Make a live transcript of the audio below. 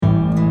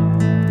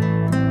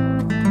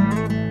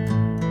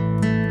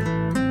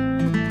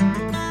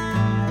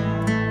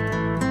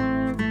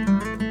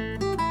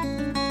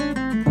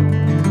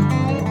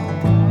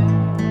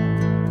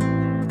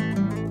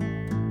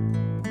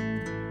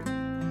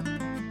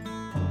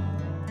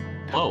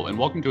Hello, and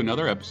welcome to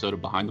another episode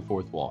of Behind the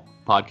Fourth Wall,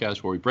 a podcast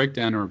where we break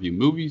down and review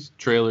movies,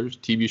 trailers,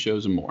 TV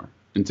shows, and more.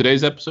 In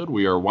today's episode,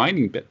 we are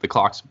winding the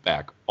clocks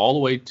back all the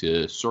way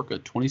to circa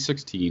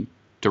 2016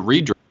 to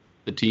redraft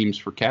the teams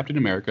for Captain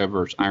America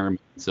vs. Iron Man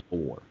Civil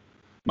War.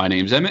 My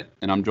name's Emmett,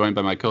 and I'm joined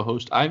by my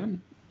co-host Ivan.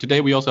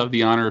 Today, we also have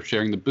the honor of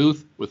sharing the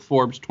booth with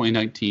Forbes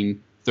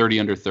 2019 30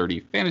 Under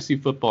 30 Fantasy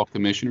Football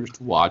Commissioners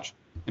to Watch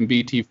and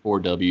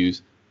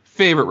BT4W's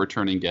favorite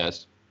returning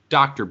guest,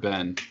 Dr.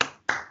 Ben.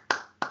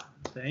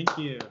 Thank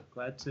you.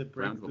 Glad to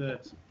bring the...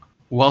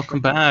 Welcome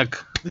back.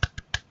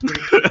 Made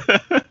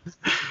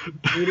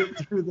it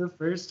through the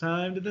first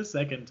time to the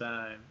second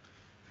time.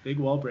 Big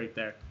wall break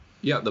there.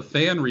 Yeah, the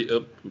fan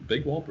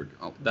big wall break.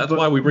 Oh, that's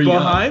why we bring you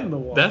on. Behind the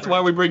wall. That's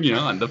why we bring you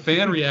on. The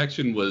fan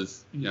reaction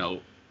was,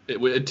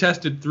 it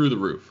tested through the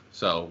roof.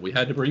 So we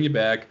had to bring you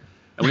back.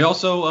 And we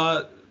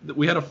also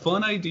we had a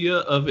fun idea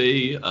of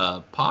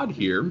a pod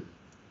here.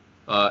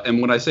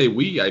 And when I say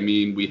we, I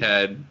mean we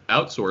had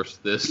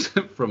outsourced this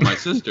from my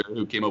sister,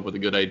 who came up with a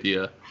good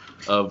idea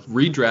of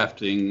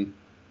redrafting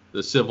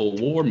the Civil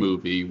War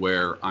movie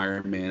where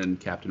Iron Man and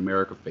Captain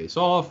America face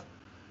off.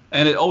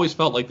 And it always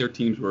felt like their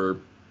teams were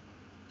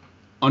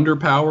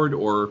underpowered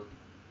or,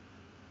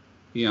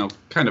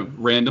 kind of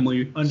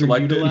randomly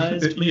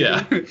underutilized. Maybe?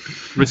 Yeah.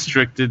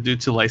 Restricted due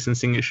to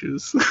licensing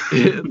issues.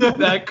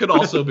 That could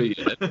also be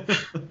it.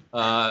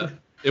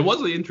 It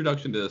was the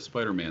introduction to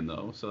Spider-Man,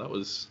 though, so that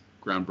was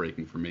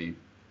groundbreaking for me,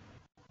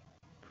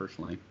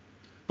 personally.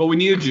 But we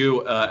needed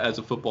you as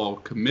a football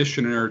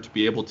commissioner to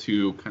be able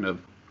to kind of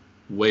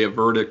weigh a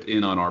verdict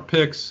in on our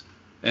picks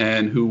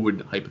and who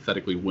would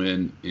hypothetically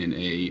win in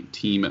a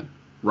team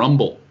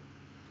rumble.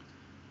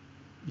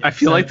 I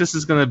feel like this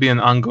is going to be an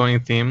ongoing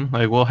theme.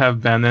 Like, we'll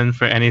have Ben in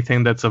for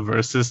anything that's a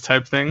versus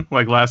type thing.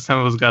 Like, last time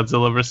it was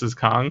Godzilla versus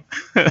Kong.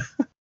 I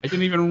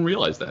didn't even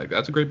realize that.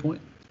 That's a great point.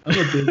 I'm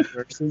a big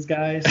versus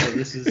guy, so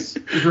this is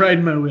right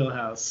in my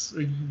wheelhouse.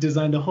 We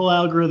designed a whole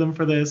algorithm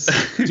for this.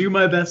 Do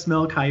my best,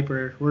 Mel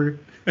Kiper.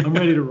 I'm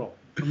ready to roll.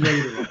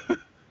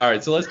 All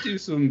right, so let's do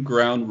some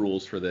ground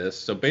rules for this.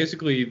 So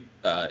basically,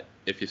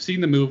 if you've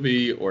seen the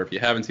movie or if you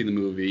haven't seen the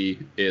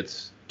movie,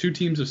 it's 2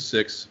 teams of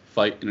 6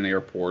 fight in an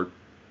airport,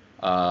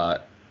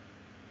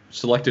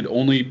 selected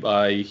only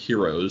by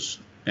heroes,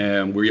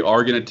 and we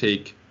are going to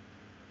take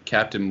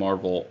Captain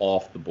Marvel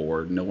off the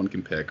board. No one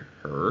can pick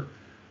her.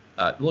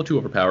 A little too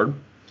overpowered.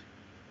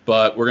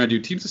 But we're going to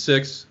do teams of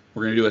 6.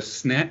 We're going to do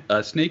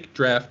a snake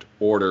draft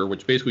order,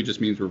 which basically just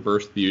means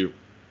reverse the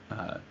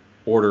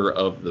order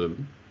of the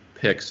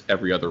picks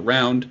every other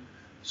round.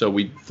 So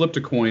we flipped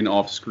a coin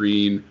off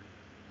screen,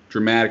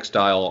 dramatic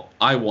style.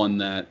 I won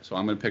that, so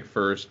I'm going to pick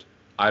first.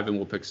 Ivan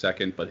will pick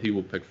second, but he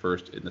will pick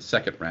first in the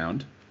second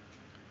round.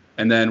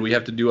 And then we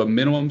have to do a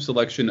minimum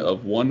selection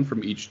of 1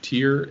 from each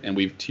tier, and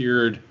we've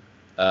tiered,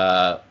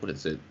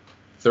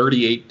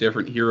 38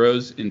 different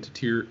heroes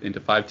into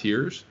 5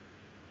 tiers.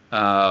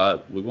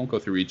 We won't go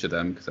through each of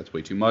them because that's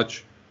way too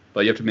much. But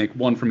you have to make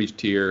 1 from each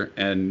tier,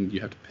 and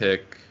you have to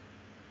pick,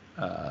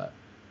 and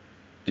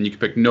you can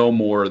pick no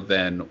more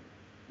than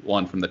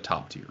 1 from the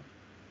top tier.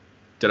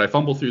 Did I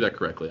fumble through that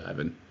correctly,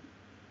 Ivan?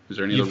 Is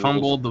there any You other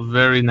fumbled rules?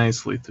 very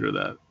nicely through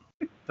that.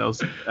 That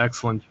was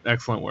excellent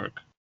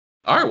work.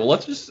 All right, well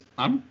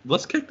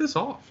let's kick this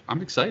off.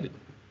 I'm excited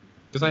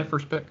because I have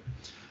first pick.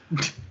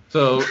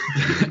 So,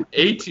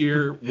 A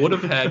tier would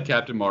have had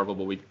Captain Marvel,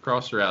 but we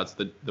crossed her out.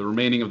 So the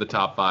remaining of the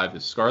top 5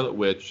 is Scarlet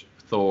Witch,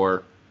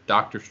 Thor,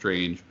 Doctor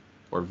Strange,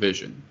 or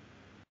Vision.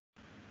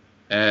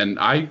 And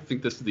I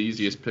think this is the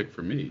easiest pick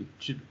for me.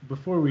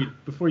 Before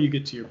you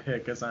get to your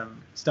pick, as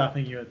I'm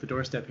stopping you at the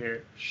doorstep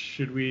here,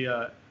 should we?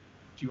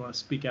 Do you want to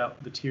speak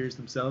out the tiers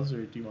themselves,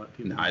 or do you want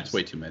people? Nah, to it's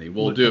way too many.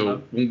 We'll look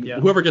do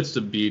whoever gets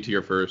to B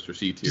tier first or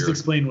C tier. Just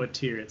explain what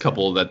tier it's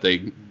couple that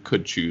they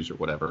could choose or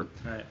whatever.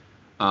 All right.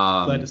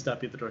 Glad to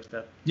stop you at the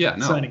doorstep. Yeah,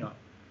 no. Signing off.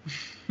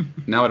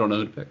 Now I don't know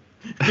who to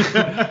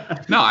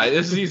pick. No,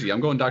 this is easy.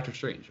 I'm going Doctor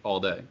Strange all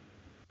day.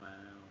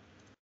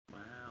 Wow.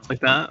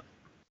 Like that?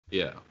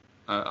 Yeah,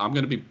 I'm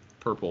gonna be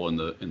purple in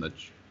the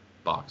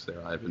box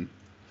there, Ivan.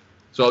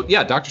 So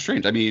yeah, Doctor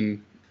Strange. I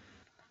mean,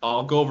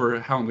 I'll go over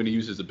how I'm gonna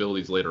use his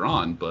abilities later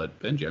on, but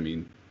Benji, I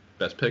mean,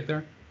 best pick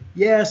there.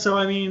 Yeah, so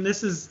I mean,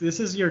 this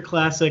is your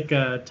classic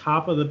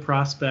top of the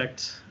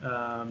prospect,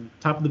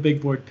 top of the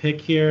big board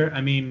pick here.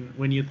 I mean,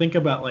 when you think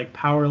about like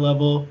power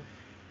level,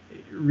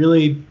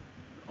 really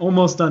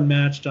almost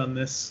unmatched on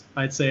this,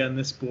 I'd say, on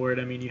this board.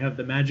 I mean, you have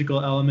the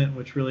magical element,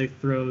 which really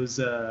throws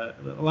a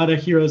lot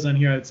of heroes on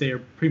here, I'd say, are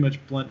pretty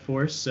much blunt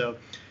force. So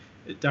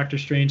Doctor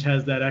Strange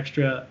has that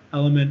extra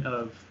element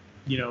of,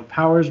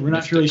 powers. We're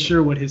not really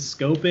sure what his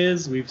scope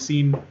is. We've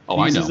seen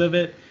pieces of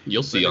it.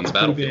 You'll see on the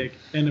battlefield. Big.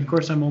 And of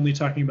course, I'm only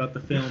talking about the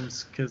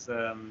films because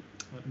I'm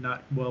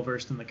not well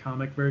versed in the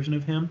comic version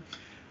of him.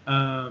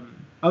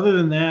 Other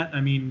than that, I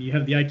mean, you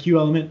have the IQ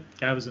element.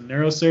 Guy was a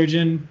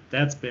neurosurgeon.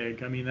 That's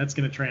big. I mean, that's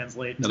going to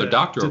translate Another to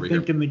doctor over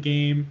think here. In the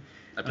game.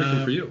 I picked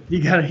him for you.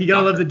 You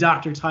gotta love the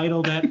doctor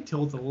title. That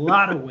holds a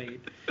lot of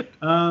weight.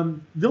 The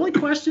only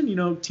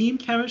question, team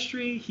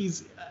chemistry.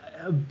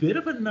 a bit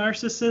of a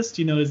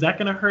narcissist. Is that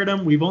going to hurt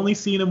him? We've only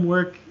seen him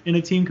work in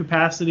a team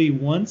capacity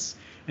once,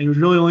 and he was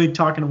really only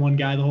talking to one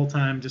guy the whole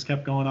time, just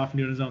kept going off and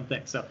doing his own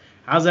thing. So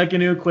how's that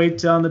going to equate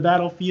to on the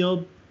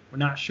battlefield? We're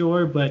not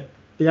sure, but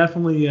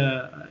definitely,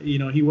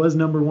 he was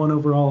number 1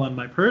 overall on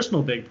my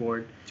personal big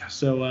board. Yes.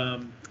 So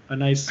a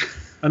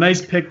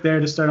nice pick there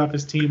to start off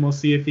his team. We'll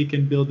see if he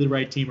can build the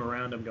right team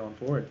around him going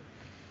forward.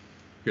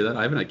 Hear that,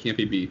 Ivan? I can't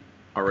be beat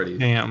already.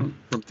 Damn.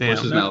 From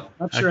horse's mouth.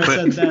 Not sure I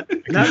said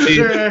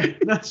that.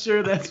 Not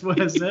sure that's what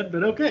I said,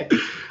 but okay.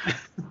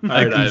 All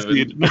right,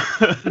 Ivan.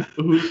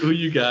 Who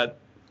you got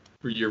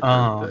for your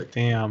first pick?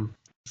 Damn.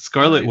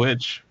 Scarlet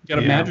Witch. You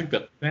got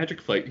a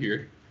magic fight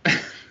here.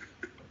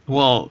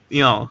 Well,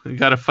 you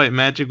got to fight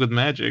magic with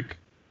magic.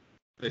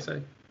 They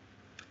say.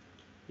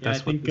 Yeah, I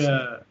think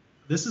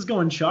this is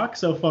going chalk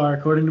so far,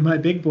 according to my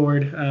big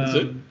board. Is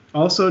it?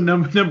 Also,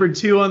 number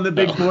 2 on the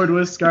big board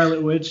was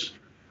Scarlet Witch.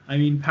 I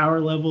mean, power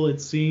level,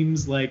 it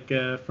seems like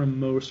from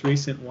most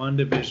recent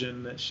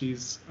WandaVision that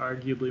she's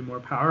arguably more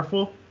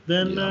powerful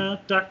than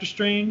Doctor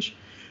Strange.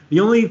 The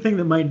only thing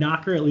that might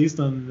knock her, at least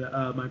on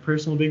my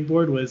personal big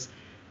board, was,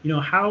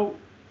 how.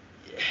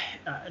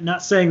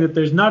 Not saying that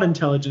there's not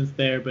intelligence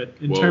there, but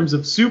in terms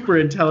of super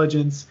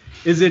intelligence,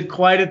 is it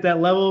quite at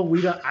that level?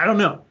 I don't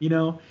know.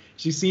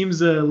 She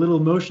seems a little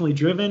emotionally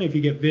driven. If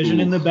you get Vision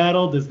in the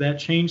battle, does that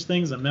change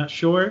things? I'm not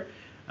sure.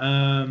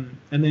 And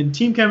then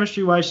team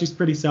chemistry wise, she's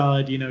pretty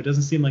solid.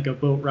 Doesn't seem like a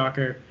boat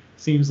rocker.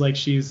 Seems like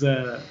she's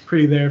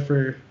pretty there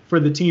for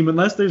the team,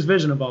 unless there's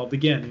Vision involved.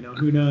 Again,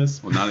 who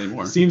knows? Well, not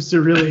anymore. Seems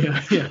to really,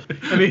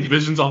 I mean,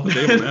 Vision's off the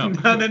table now.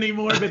 Not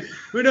anymore, but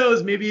who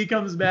knows? Maybe he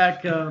comes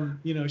back.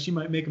 She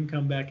might make him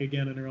come back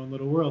again in her own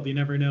little world. You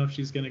never know if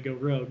she's going to go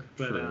rogue.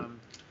 But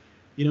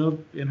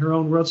in her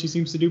own world, she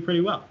seems to do pretty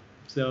well.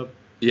 So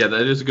yeah,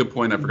 that is a good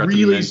point. I forgot to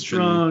really mention.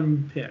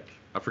 Strong pick.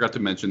 I forgot to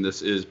mention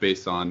this is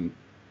based on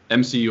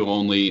MCU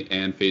only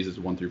and phases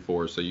 1 through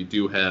 4. So you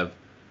do have.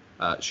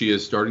 She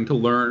is starting to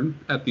learn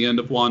at the end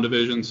of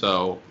WandaVision,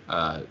 so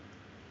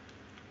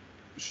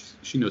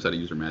she knows how to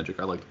use her magic.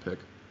 I like the pick.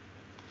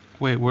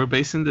 Wait, we're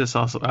basing this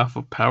also off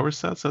of power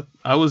sets?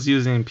 I was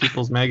using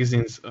People's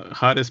Magazine's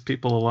Hottest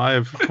People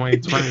Alive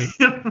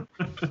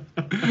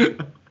 2020.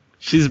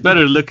 She's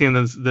better looking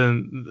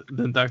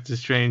than Doctor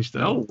Strange, though.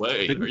 No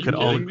way. We could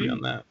all agree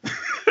on that.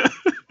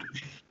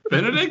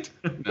 Benedict?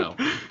 No.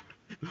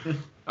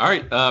 All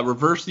right,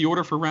 reverse the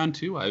order for round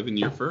 2. Ivan,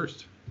 you're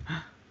first.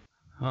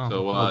 Where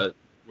are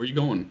you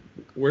going?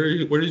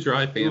 Where does your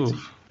eye fancy?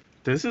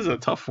 This is a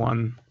tough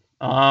one.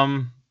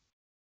 Are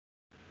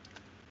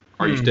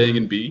you staying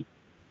in B?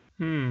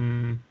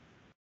 We'd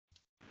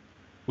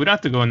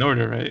have to go in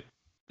order, right?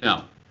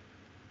 No.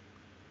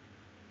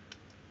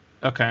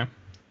 Okay.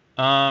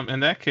 In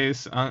that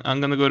case,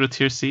 I'm gonna go to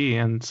tier C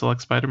and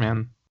select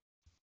Spider-Man.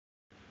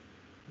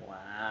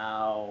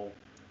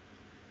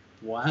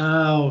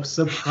 Wow!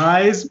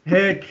 Surprise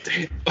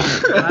pick.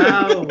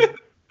 Wow.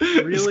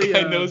 Really, this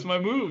guy knows my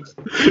moves.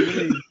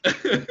 Really,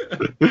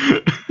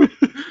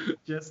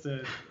 just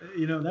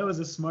that was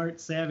a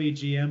smart, savvy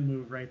GM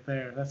move right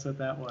there. That's what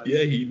that was.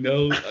 Yeah, he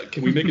knows.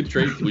 Can we make a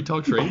trade? Can we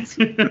talk trades?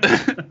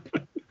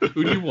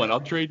 Who do you want? I'll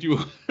trade you.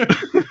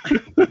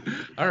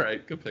 All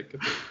right, good pick.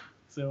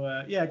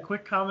 So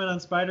quick comment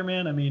on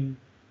Spider-Man. I mean,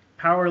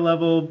 power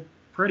level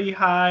pretty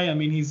high. I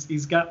mean,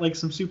 he's got like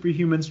some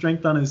superhuman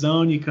strength on his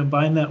own. You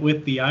combine that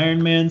with the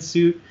Iron Man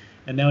suit.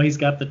 And now he's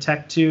got the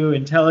Tech 2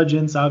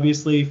 intelligence,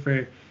 obviously,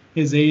 for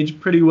his age,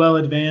 pretty well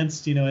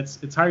advanced.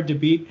 It's hard to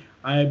beat.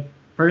 I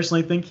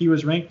personally think he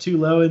was ranked too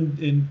low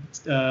in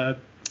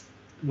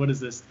what is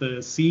this,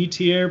 the C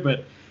tier,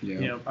 but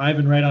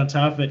Ivan right on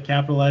top of it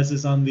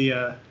capitalizes on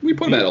the we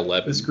put him at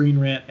 11. The Screen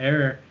Rant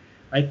error.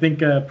 I think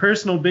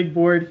personal big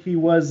board he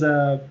was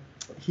 9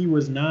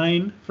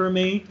 for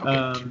me.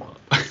 Okay.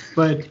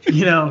 But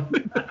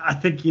I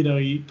think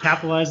you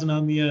capitalizing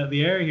on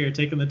the error here,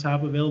 taking the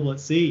top available at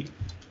C.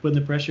 Putting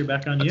the pressure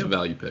back on you. That's a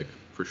value pick,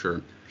 for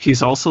sure.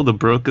 He's also the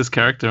brokest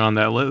character on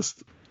that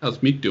list.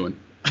 How's Meek doing?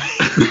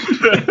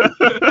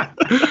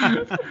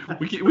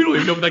 we don't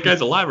even know if that guy's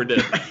alive or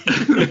dead.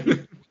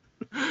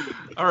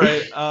 All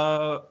right,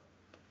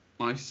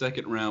 my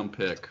second round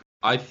pick.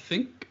 I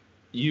think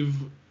you've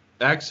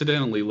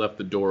accidentally left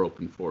the door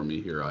open for me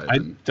here, Ivan. I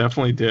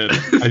definitely did.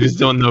 I just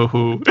don't know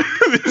who.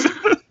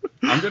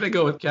 I'm going to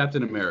go with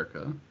Captain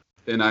America,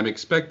 and I'm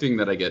expecting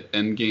that I get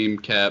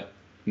Endgame Cap,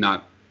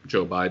 not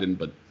Joe Biden,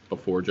 but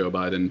before Joe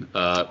Biden,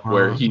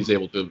 where he's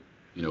able to,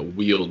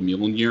 wield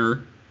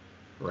Mjolnir,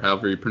 or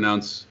however you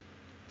pronounce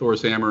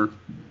Thor's hammer.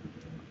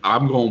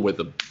 I'm going with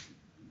a,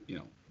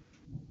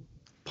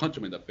 punch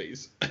him in the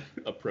face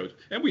approach,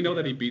 and we know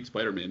that he beat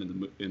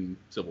Spider-Man in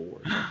Civil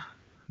War.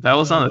 That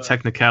was on a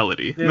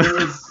technicality. There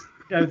was,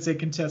 I would say,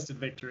 contested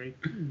victory,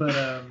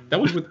 but that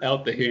was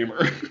without the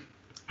hammer.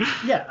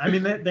 Yeah, I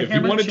mean the if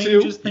hammer you wanted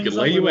changes to, things he could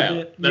lay you out.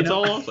 Bit, That's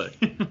all I'll say.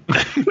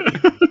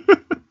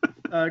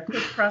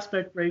 Quick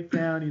prospect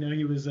breakdown.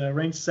 He was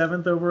ranked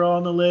 7th overall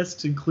on the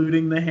list,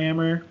 including the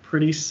hammer.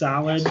 Pretty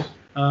solid.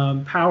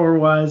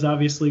 Power-wise,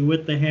 obviously,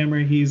 with the hammer,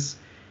 he's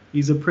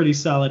a pretty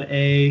solid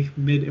A.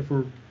 Mid, if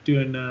we're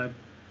doing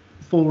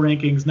full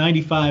rankings,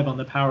 95 on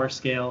the power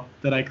scale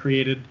that I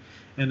created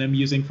and I'm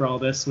using for all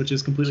this, which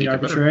is completely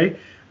arbitrary.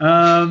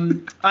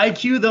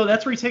 IQ though,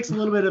 that's where he takes a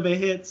little bit of a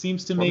hit.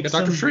 Seems to make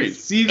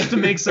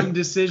some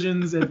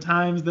decisions at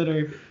times that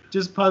are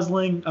just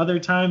puzzling. Other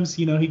times,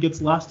 he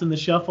gets lost in the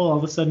shuffle. All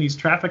of a sudden, he's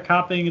traffic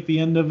copping at the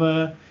end of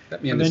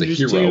that man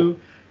Avengers is a hero. 2.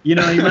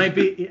 He might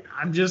be.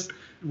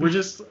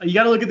 You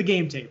got to look at the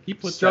game tape. He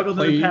put struggled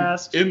that in the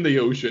past in the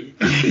ocean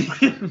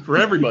for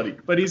everybody.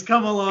 But he's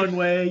come a long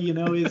way.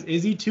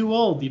 Is he too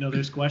old?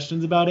 There's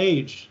questions about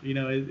age.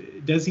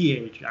 Does he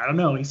age? I don't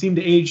know. He seemed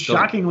to age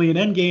shockingly in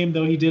Endgame,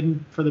 though he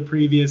didn't for the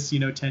previous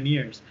 10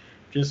 years.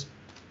 Just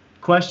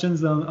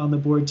questions on the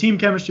board. Team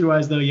chemistry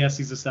wise, though, yes,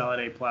 he's a solid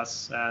A+.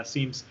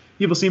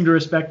 People seem to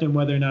respect him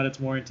whether or not it's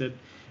warranted.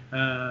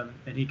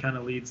 And he kind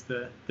of leads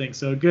the thing.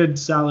 So a good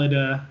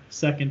solid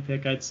second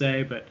pick, I'd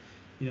say, but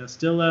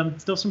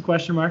still some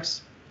question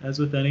marks, as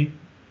with any.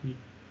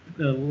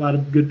 A lot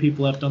of good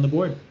people left on the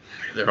board.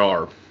 There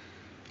are.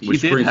 He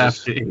did have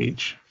to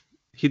age.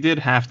 He did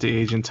have to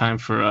age in time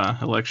for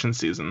election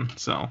season,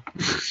 so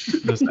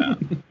there's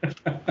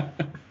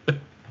that.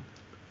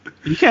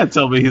 You can't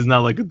tell me he's not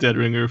like a dead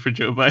ringer for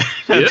Joe Biden.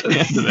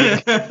 Yes.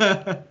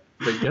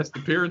 The guest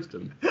appearance to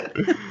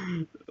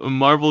him.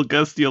 Marvel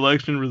guessed the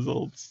election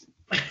results.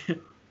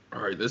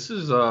 All right, this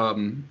is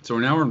so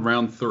now we're in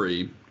round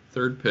 3,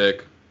 third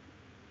pick.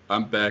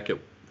 I'm back at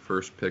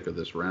first pick of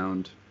this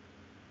round.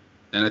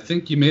 And I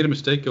think you made a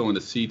mistake going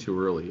to C too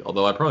early,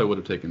 although I probably would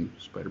have taken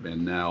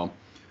Spider-Man now.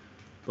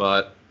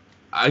 But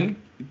I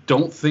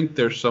don't think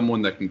there's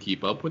someone that can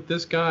keep up with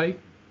this guy.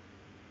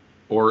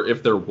 Or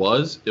if there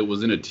was, it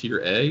was in a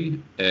tier A,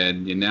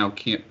 and you now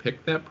can't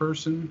pick that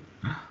person.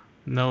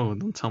 No,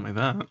 don't tell me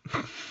that.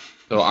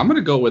 So I'm going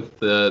to go with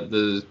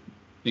the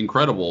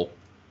Incredible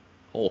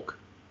Hulk.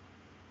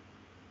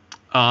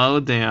 Oh,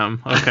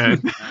 damn. Okay.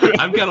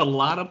 I've got a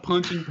lot of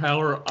punching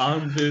power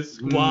on this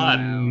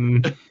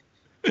squad.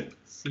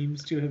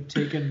 Seems to have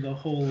taken the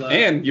whole...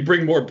 And you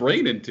bring more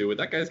brain into it.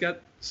 That guy's got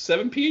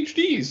 7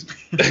 PhDs.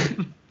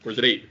 Or is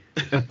it 8?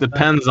 It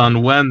depends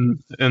on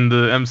when in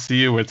the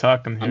MCU we're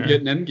talking here. I'm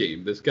getting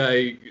Endgame. This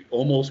guy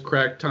almost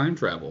cracked time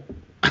travel.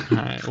 All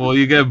right. Well,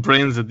 you get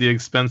brains at the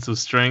expense of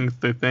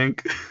strength, I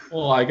think.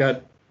 Well, I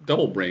got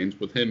double brains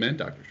with him and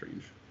Doctor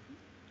Strange.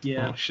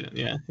 Yeah. Oh, shit.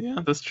 Yeah,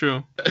 that's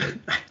true.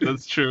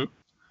 That's true.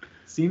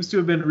 Seems to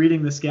have been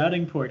reading the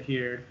scouting report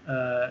here.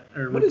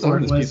 What is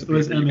on this piece of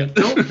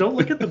paper? Don't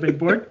look at the big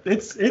board.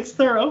 It's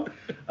thorough.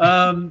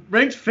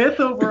 Ranked 5th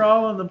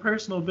overall on the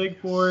personal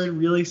big board.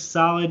 Really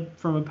solid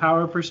from a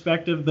power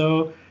perspective,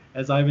 though.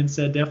 As Ivan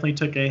said, definitely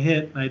took a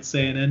hit. I'd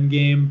say an end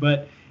game,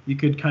 but you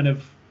could kind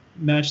of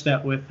match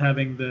that with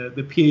having the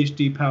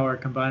PhD power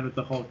combined with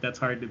the Hulk. That's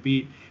hard to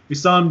beat. We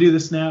saw him do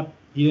the snap.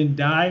 He didn't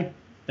die.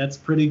 That's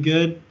pretty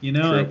good.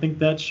 True. I think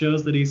that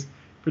shows that he's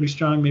pretty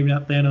strong. Maybe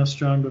not Thanos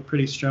strong, but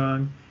pretty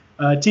strong.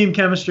 Team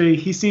chemistry.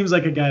 He seems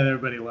like a guy that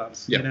everybody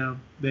loves. Yeah.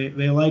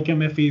 They like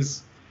him if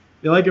he's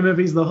the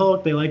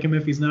Hulk. They like him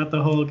if he's not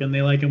the Hulk, and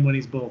they like him when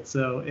he's both.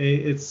 So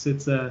it's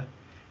a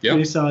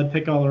pretty solid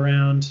pick all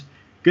around.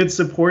 Good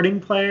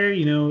supporting player.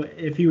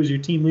 If he was your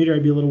team leader,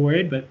 I'd be a little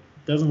worried, but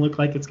doesn't look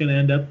like it's going to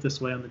end up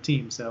this way on the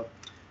team. So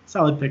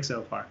solid pick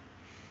so far.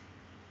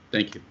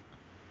 Thank you.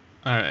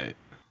 All right.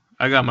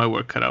 I got my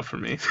work cut out for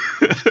me.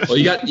 Well,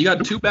 you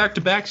got 2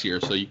 back-to-backs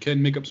here, so you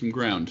can make up some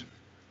ground.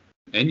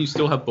 And you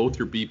still have both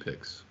your B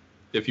picks,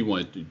 if you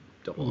wanted to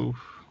double up.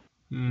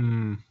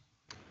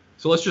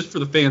 So let's just, for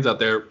the fans out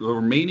there, the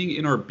remaining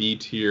in our B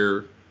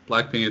tier,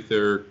 Black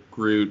Panther,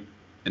 Groot,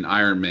 and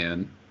Iron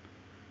Man.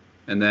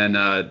 And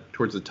then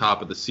towards the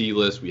top of the C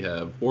list, we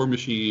have War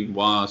Machine,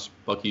 Wasp,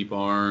 Bucky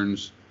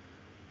Barnes,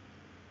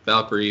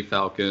 Valkyrie,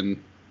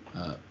 Falcon.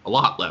 A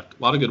lot left.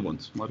 A lot of good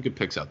ones. A lot of good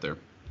picks out there.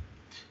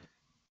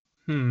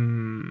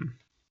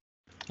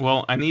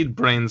 Well, I need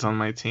brains on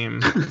my team,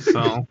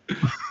 so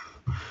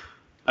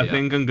I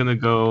think I'm gonna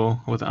go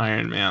with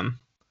Iron Man.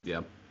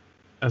 Yeah.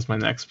 As my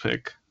next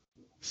pick.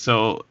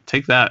 So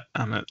take that,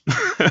 Emmett.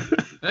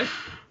 Hey,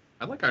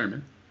 I like Iron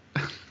Man.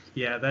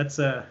 Yeah, that's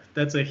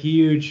a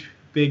huge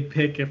big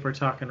pick if we're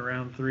talking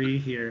round 3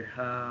 here.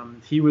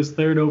 He was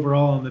 3rd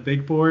overall on the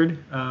big board.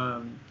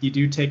 You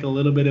do take a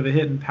little bit of a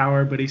hit in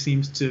power, but he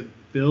seems to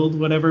build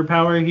whatever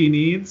power he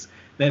needs.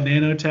 That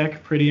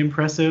nanotech, pretty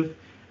impressive.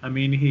 I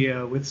mean, he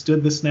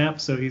withstood the snap,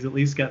 so he's at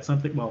least got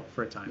something. Well,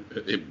 for a time.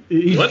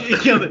 He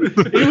killed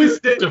it. He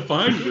withstood.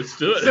 Defined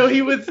withstood. So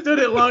he withstood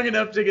it long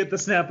enough to get the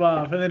snap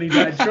off, and then he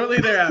died shortly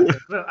thereafter.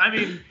 So, I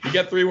mean, you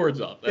got 3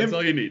 words off. That's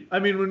all you need. I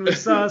mean, when we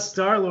saw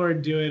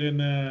Star-Lord do it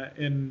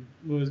in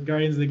what was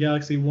Guardians of the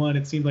Galaxy 1,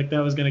 it seemed like that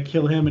was going to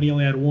kill him, and he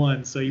only had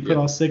 1. So you put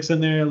all 6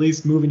 in there. At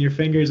least moving your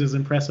fingers is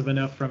impressive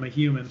enough from a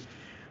human.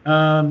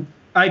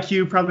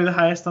 IQ probably the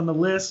highest on the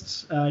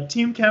list.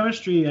 Team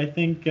chemistry, I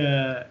think,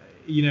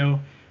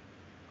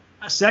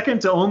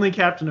 second to only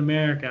Captain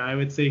America. I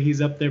would say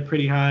he's up there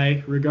pretty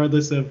high,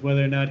 regardless of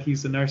whether or not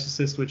he's a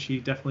narcissist, which he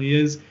definitely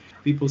is.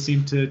 People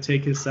seem to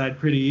take his side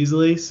pretty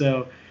easily.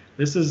 So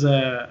this is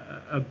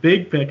a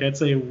big pick. I'd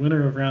say a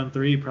winner of round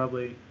 3,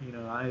 probably.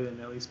 Ivan,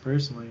 at least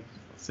personally.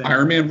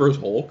 Iron Man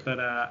versus Hulk. But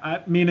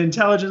I mean,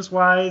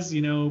 intelligence-wise,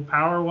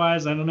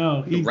 power-wise, I don't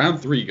know.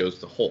 Round 3 goes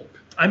to Hulk.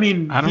 I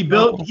mean, he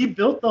built the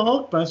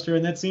Hulkbuster,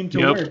 and that seemed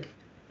to work.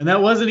 And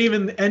that wasn't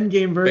even the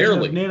endgame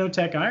version of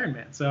nanotech Iron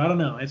Man. So I don't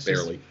know. It's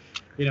barely.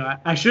 Just,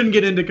 I shouldn't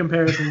get into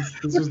comparisons.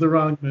 This was the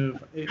wrong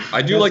move.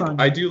 I do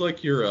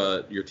like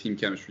your team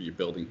chemistry you're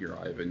building here,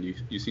 Ivan.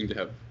 You seem to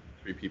have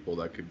 3 people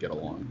that could get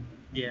along.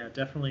 Yeah,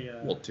 definitely.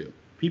 Well, 2.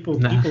 People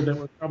that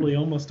were probably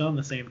almost on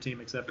the same team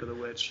except for the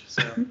Witch.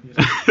 So.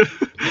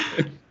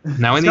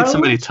 Now I need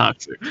somebody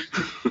toxic.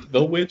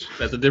 The Witch?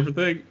 That's a different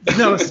thing.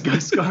 No,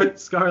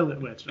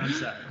 Scarlet Witch. I'm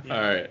sorry. Yeah.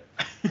 All right.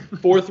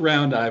 4th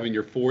round, Ivan.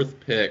 Your 4th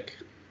pick.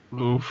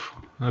 Oof.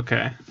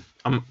 Okay.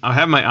 I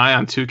have my eye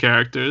on 2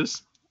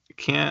 characters.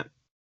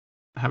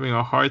 Having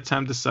a hard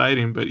time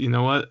deciding, but you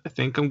know what? I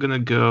think I'm gonna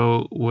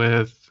go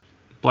with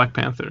Black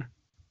Panther.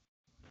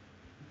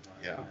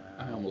 Yeah,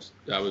 I was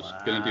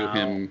gonna do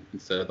him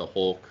instead of the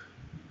Hulk.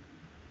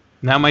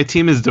 Now my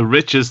team is the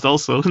richest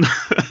also. Keep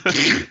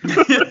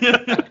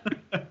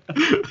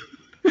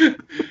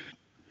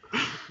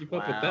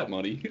up with that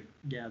money.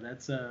 Yeah,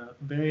 that's a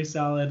very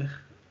solid,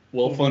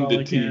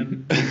 well-funded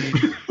team.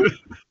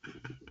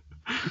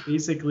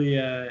 Basically,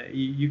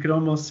 you could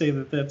almost say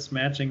that's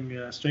matching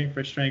strength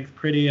for strength.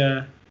 Pretty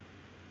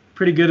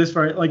good as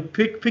far as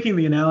picking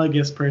the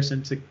analogous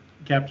person to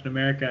Captain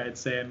America. I'd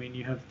say. I mean,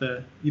 you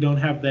don't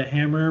have the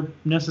hammer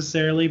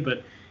necessarily,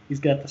 but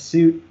he's got the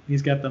suit,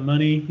 he's got the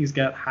money, he's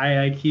got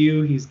high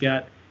IQ,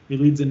 he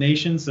leads a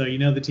nation, so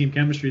the team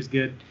chemistry is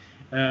good.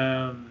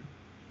 A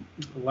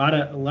lot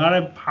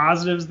of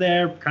positives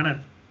there. Kind of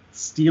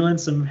stealing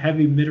some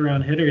heavy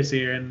mid-round hitters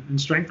here, and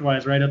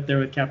strength-wise, right up there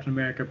with Captain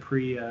America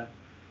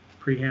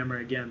pre-hammer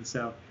again.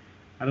 So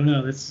I don't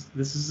know. This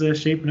is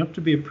shaping up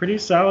to be a pretty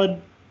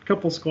solid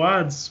couple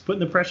squads. Putting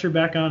the pressure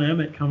back on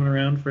Emmett coming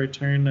around for a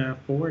turn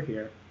 4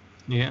 here.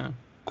 Yeah.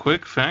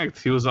 Quick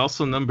fact: he was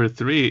also number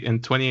 3 in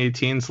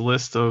 2018's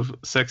list of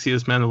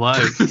sexiest men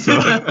alive.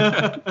 So.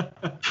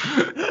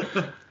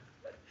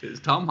 Is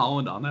Tom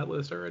Holland on that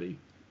list already?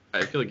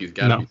 I feel like he's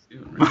got to be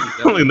soon. Right?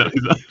 No, he's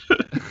not.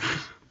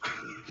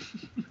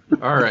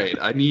 All right,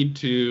 I need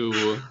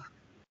to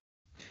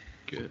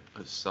get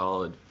a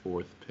solid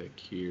 4th pick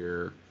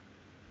here.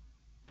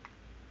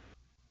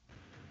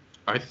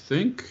 I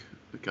think,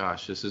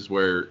 gosh, this is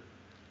where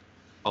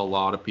a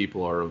lot of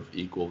people are of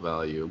equal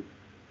value.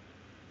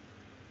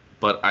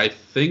 But I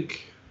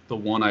think the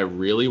one I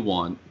really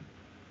want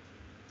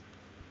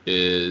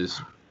is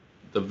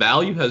the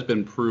value has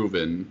been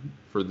proven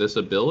for this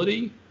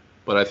ability,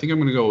 but I think I'm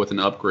going to go with an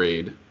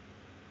upgrade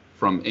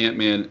from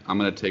Ant-Man. I'm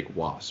going to take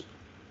Wasp.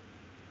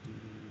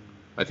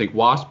 I think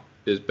Wasp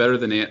is better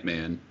than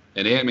Ant-Man,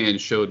 and Ant-Man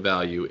showed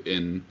value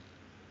in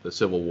the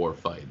Civil War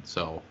fight.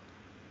 So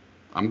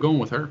I'm going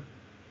with her.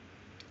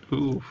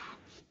 Oof.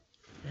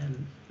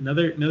 And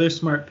another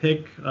smart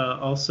pick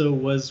also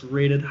was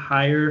rated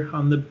higher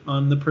on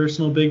the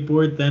personal big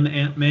board than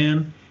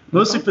Ant-Man,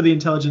 mostly for the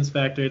intelligence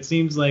factor. It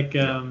seems like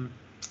Paul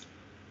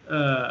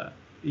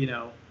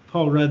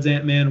Rudd's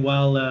Ant-Man,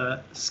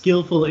 while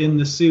skillful in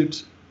the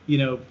suit,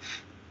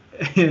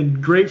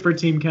 and great for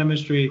team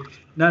chemistry,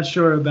 not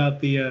sure about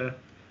the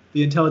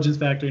intelligence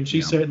factor, and she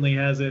certainly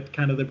has it,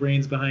 kind of the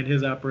brains behind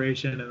his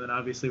operation, and then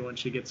obviously when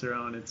she gets her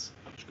own, it's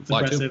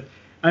impressive.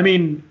 I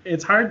mean,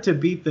 it's hard to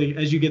beat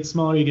as you get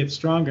smaller, you get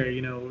stronger.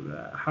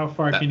 How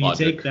far can you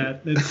take that?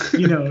 It's,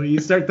 you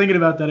start thinking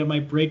about that, it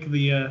might break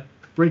the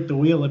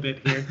wheel a bit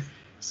here.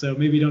 So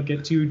maybe don't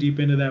get too deep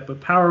into that.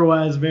 But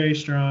power-wise, very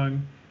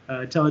strong.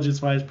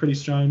 Intelligence-wise, pretty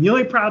strong. The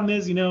only problem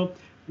is,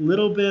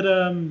 little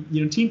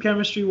bit, team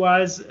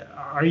chemistry-wise,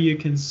 are you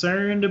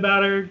concerned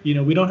about her?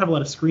 We don't have a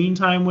lot of screen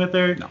time with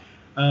her. No.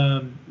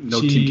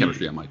 No team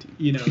chemistry on my team.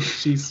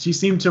 She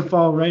seemed to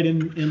fall right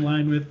in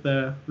line with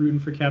rooting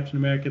for Captain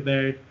America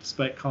there,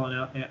 despite calling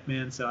out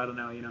Ant-Man. So I don't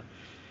know.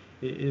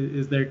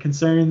 Is there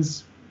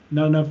concerns?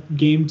 Not enough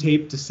game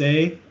tape to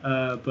say,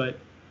 but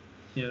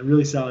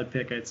really solid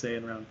pick, I'd say,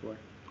 in round 4.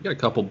 We got a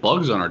couple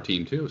bugs on our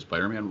team too.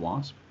 Spider-Man,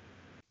 Wasp.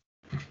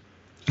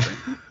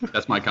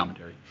 That's my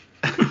commentary.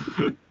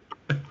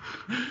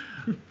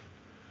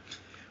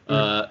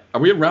 Are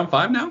we in round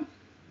 5 now?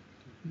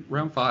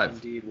 Round 5.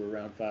 Indeed, we're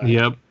round 5.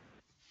 Yep.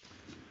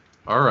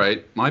 All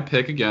right, my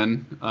pick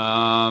again.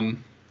 Oh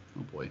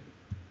boy,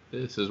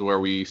 this is where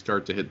we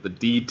start to hit the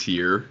D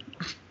tier.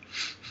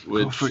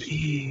 Which,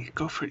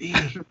 Go for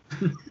E.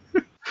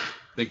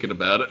 Thinking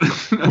about it.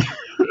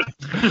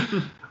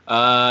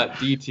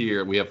 D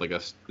tier. We have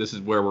this is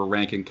where we're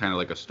ranking kind of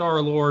like a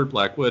Star-Lord,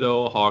 Black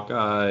Widow,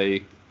 Hawkeye.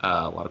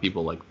 A lot of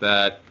people like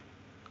that.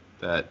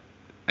 That,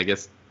 I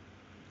guess,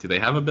 do they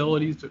have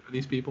abilities for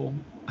these people?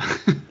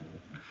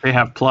 They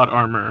have plot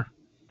armor.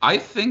 I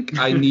think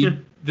I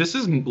need. This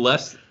is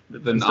less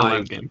than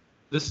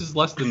This is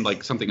less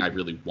than something I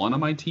really want on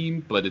my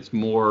team, but it's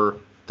more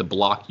to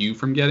block you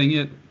from getting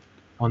it.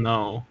 Oh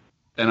no!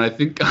 And I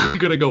think I'm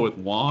gonna go with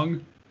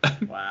Wong.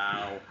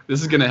 Wow.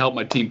 This is gonna help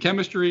my team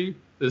chemistry.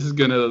 This is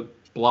gonna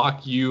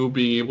block you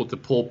being able to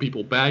pull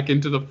people back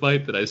into the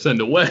fight that I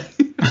send away.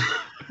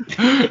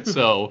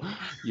 So,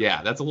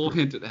 yeah, that's a little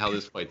hint at how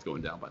this fight's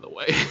going down, by the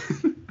way.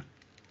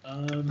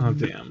 Oh,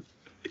 damn.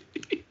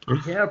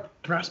 Yeah,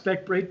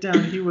 prospect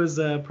breakdown. He was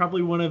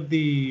probably one of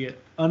the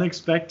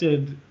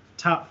unexpected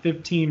top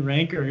 15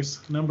 rankers,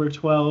 number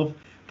 12.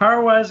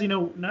 Power-wise,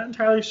 not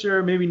entirely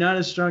sure. Maybe not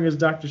as strong as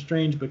Doctor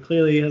Strange, but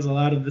clearly has a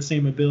lot of the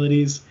same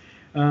abilities.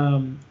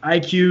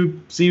 IQ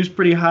seems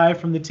pretty high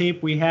from the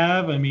tape we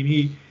have. I mean,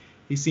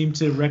 he seemed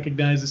to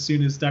recognize as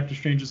soon as Doctor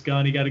Strange was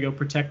gone, he got to go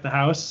protect the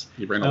house.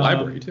 He ran a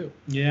library, too.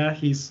 Yeah,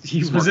 he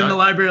was in the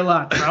library a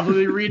lot,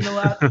 probably reading a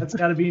lot. That's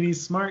got to be, and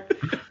he's smart.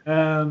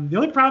 The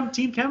only problem,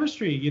 team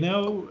chemistry,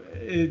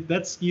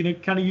 that's,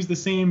 kind of use the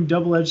same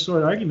double-edged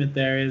sword argument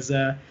there is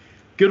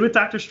good with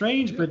Doctor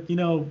Strange, but,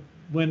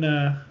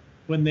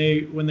 when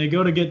they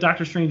go to get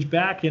Doctor Strange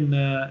back in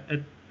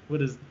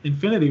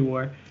Infinity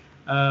War,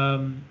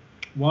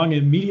 Wong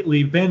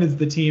immediately abandons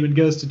the team and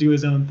goes to do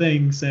his own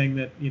thing, saying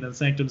that the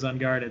Sanctum's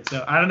unguarded.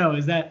 So I don't know.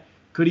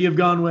 Could he have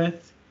gone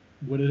with?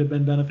 Would it have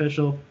been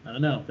beneficial? I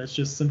don't know. That's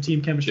just some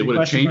team chemistry. It would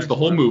have changed the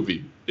whole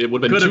movie. It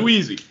would have been too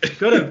easy.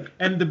 Could have.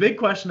 And the big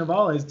question of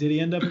all is, did he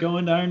end up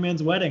going to Iron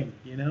Man's wedding?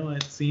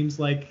 It seems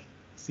like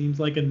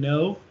a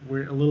no.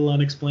 We're a little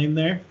unexplained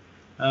there.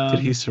 Did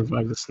he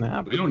survive the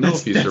snap? We don't know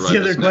if he survived. That's the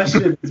other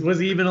question. Was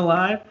he even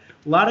alive?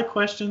 A lot of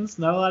questions,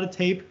 not a lot of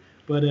tape.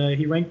 But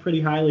he ranked pretty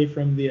highly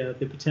from the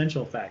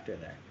potential factor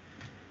there.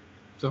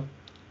 So,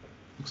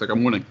 looks like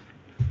I'm winning.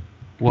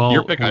 Well,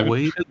 your pick, Ivan.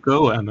 Way to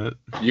go, Emmett.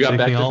 You got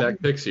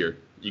back-to-back picks here.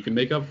 You can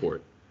make up for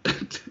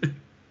it.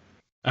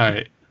 All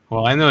right.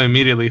 Well, I know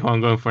immediately who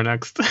I'm going for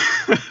next.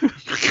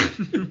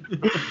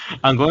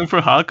 I'm going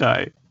for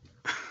Hawkeye.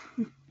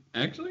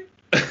 Actually?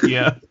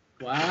 Yeah.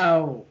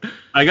 Wow.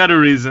 I got a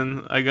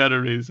reason. I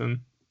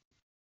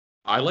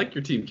like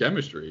your team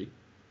chemistry.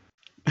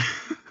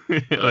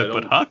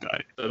 But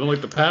Hawkeye. I don't like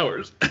the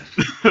powers.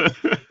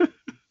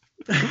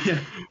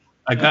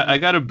 I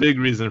got a big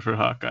reason for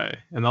Hawkeye,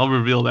 and I'll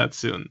reveal that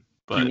soon.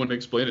 But do you want to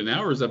explain it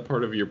now, or is that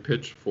part of your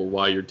pitch for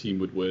why your team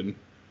would win?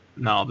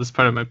 No, this is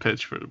part of my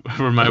pitch for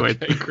my way.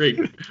 Great.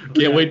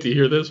 Can't wait to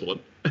hear this one.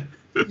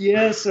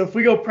 Yeah, so if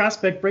we go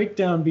prospect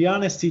breakdown, be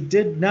honest, he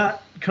did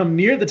not come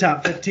near the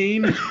top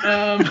 15,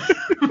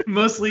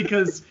 mostly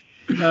because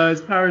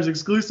his powers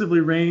exclusively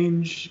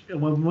range.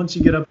 Once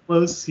you get up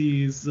close,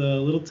 he's a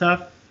little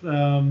tough.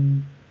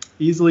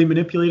 Easily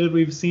manipulated,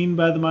 we've seen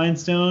by the Mind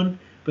Stone,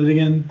 but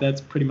again,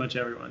 that's pretty much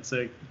everyone.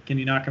 So can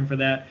you knock him for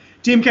that?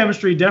 Team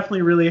chemistry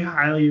definitely really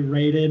highly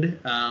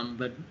rated,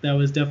 but that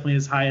was definitely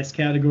his highest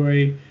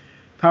category.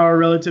 Power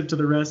relative to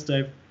the rest,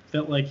 I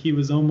felt like he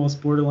was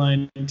almost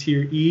borderline in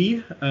tier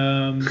E.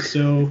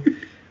 So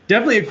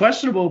definitely a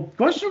questionable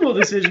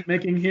decision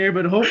making here,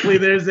 but hopefully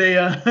there's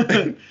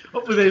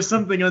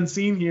something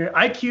unseen here.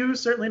 IQ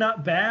certainly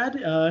not bad.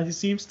 He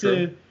seems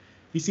to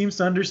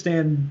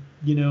understand,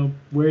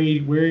 where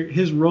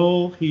his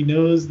role. He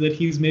knows that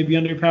he's maybe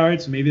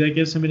underpowered, so maybe that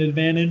gives him an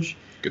advantage.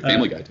 Good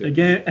family guy too.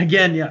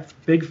 Again, yeah,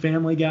 big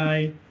family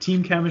guy.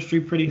 Team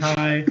chemistry pretty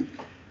high.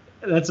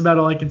 That's about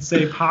all I can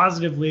say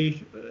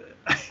positively.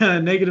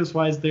 Negatives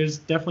wise, there's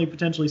definitely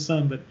potentially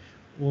some, but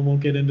we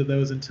won't get into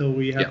those until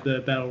we have the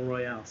battle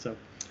royale. So,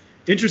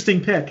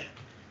 interesting pick.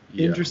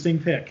 Yeah. Interesting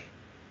pick.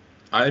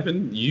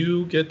 Ivan,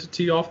 you get to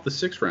tee off the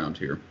 6th round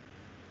here.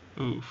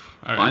 Oof.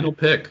 All right. Final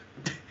pick.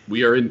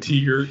 We are in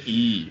tier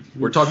E.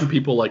 We're talking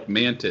people like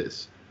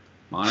Mantis,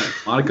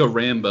 Monica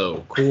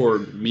Rambeau,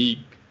 Korg, Meek,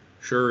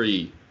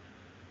 Shuri,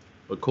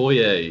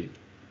 Okoye,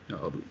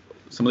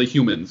 some of the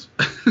humans.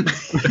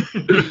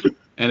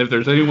 And if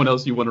there's anyone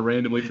else you want to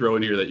randomly throw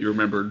in here that you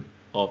remembered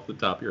off the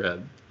top of your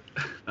head.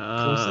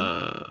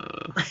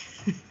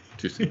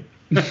 Too soon.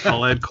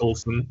 I'll add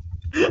Coulson.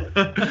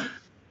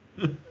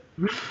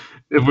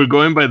 If we're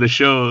going by the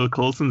show,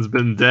 Coulson's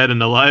been dead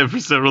and alive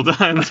for several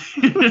times.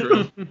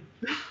 True.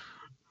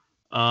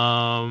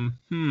 I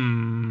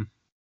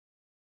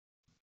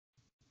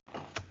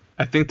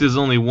think there's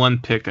only one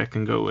pick I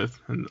can go with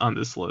on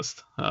this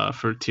list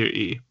for tier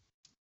E.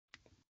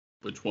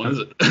 Which one is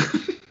it?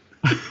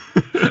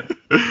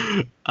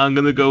 I'm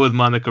gonna go with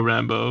Monica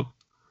Rambeau.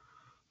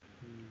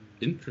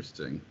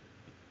 Interesting.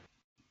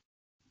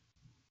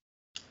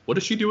 What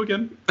does she do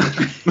again?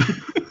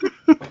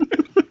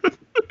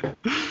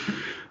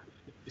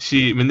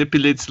 She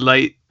manipulates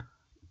light.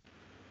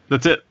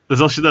 That's it.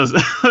 That's all she does.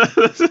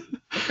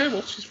 Okay,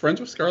 well, she's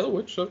friends with Scarlet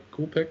Witch, so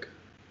cool pick.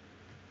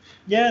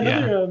 Yeah,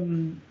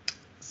 another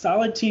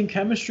solid team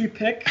chemistry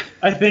pick,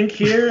 I think,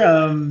 here.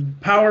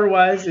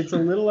 Power-wise, it's a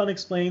little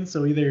unexplained,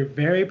 so either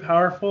very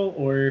powerful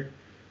or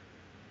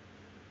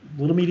a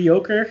little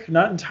mediocre.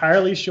 Not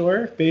entirely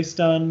sure, based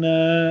on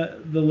the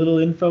little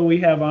info we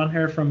have on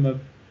her from a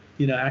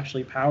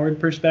actually powered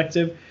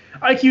perspective.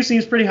 IQ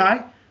seems pretty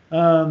high.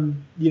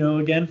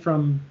 Again,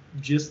 from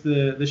just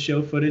the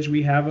show footage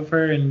we have of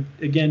her, and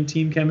again,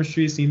 team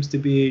chemistry seems to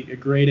be a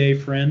grade A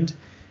friend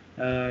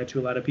to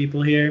a lot of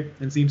people here,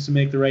 and seems to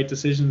make the right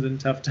decisions in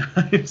tough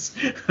times.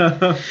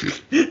 But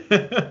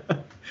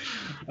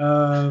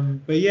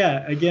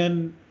yeah,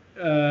 again,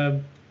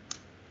 an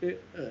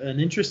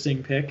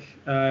interesting pick.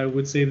 I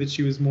would say that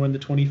she was more in the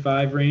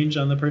 25 range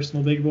on the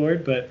personal big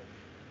board, but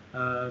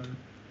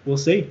we'll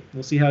see.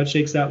 We'll see how it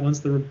shakes out once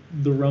the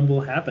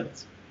Rumble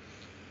happens.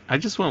 I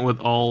just went with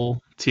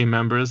all team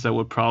members that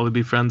would probably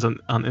be friends on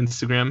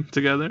Instagram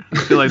together. I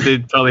feel like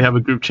they'd probably have a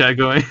group chat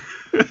going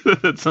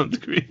at some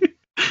degree.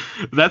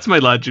 That's my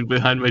logic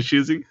behind my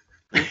choosing.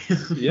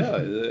 Yeah,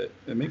 it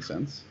makes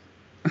sense.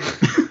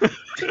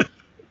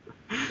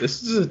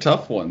 This is a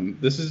tough one.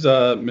 This is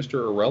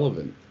Mr.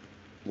 Irrelevant.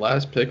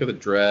 Last pick of the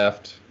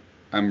draft.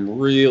 I'm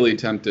really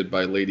tempted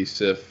by Lady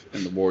Sif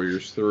and the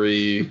Warriors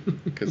 3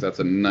 because that's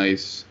a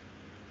nice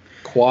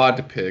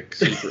quad pick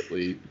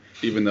secretly,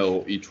 even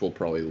though each will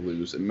probably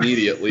lose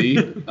immediately.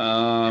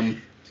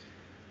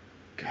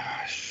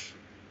 Gosh.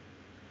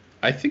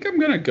 I think I'm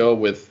going to go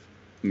with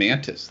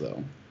Mantis,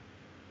 though.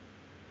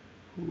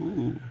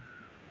 Ooh.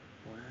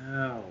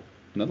 Wow.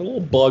 Another little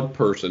bug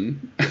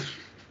person.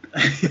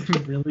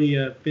 Really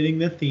fitting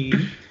the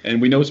theme. And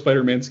we know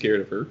Spider-Man's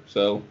scared of her,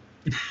 so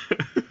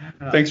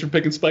thanks for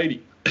picking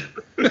Spidey.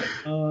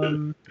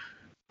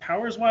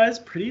 Powers wise,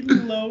 pretty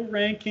low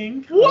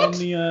ranking What?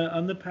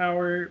 on the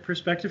power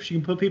perspective. She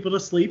can put people to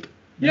sleep.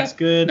 Yeah. That's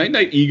good.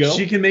 Night ego.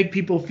 She can make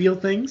people feel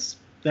things.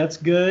 That's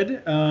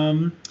good.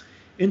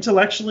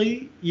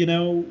 Intellectually,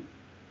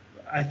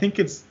 I think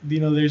it's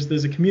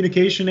there's a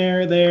communication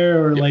error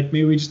there, or like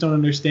maybe we just don't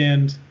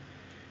understand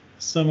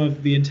some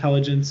of the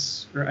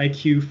intelligence or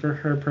IQ for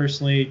her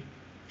personally.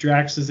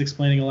 Drax is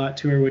explaining a lot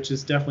to her, which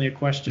is definitely a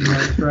question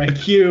mark for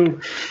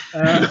IQ.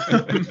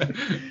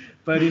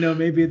 But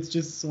maybe it's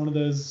just one of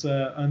those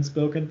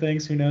unspoken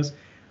things. Who knows?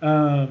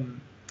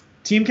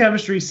 Team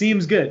chemistry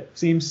seems good.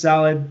 Seems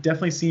solid.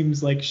 Definitely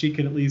seems like she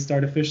could at least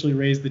artificially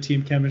raise the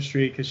team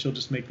chemistry because she'll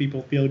just make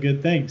people feel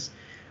good things.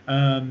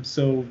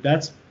 So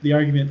that's the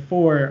argument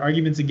for.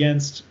 Arguments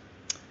against: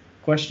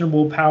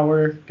 questionable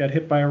power. Got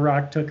hit by a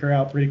rock, took her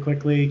out pretty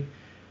quickly.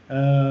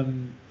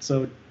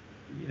 So.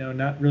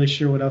 Not really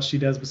sure what else she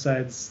does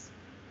besides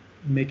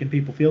making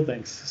people feel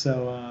things.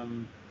 So,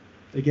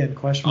 again,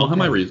 questionable. I'll have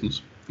my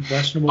reasons.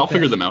 Questionable. I'll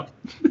figure them out.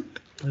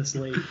 This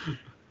late.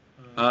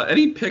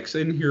 Any picks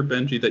in here,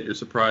 Benji, that you're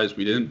surprised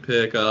we didn't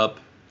pick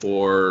up,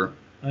 or?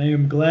 I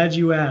am glad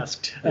you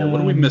asked. Yeah, what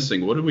are we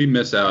missing? What did we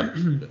miss out?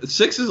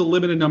 6 is a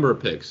limited number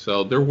of picks,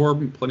 so there were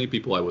plenty of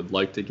people I would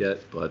like to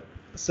get, but.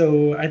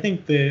 So I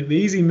think the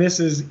easy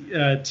misses,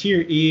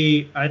 tier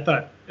E. I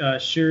thought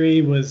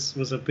Shuri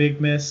was a big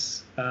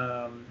miss.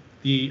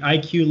 The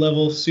IQ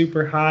level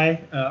super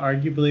high,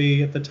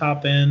 arguably at the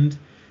top end,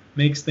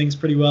 makes things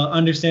pretty well.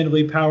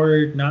 Understandably,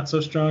 power not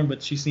so strong,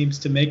 but she seems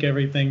to make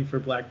everything for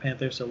Black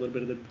Panther. So a little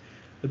bit of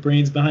the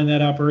brains behind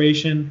that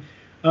operation.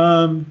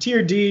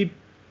 Tier D.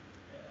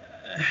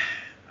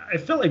 I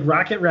felt like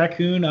Rocket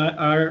Raccoon.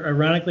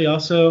 Ironically,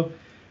 also.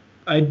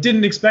 I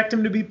didn't expect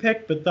him to be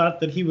picked, but thought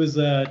that he was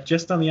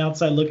just on the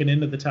outside looking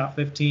into the top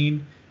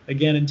 15.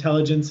 Again,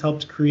 intelligence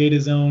helped create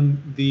his own.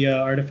 The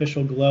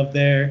artificial glove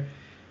there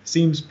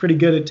seems pretty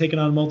good at taking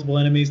on multiple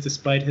enemies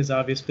despite his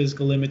obvious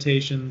physical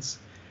limitations.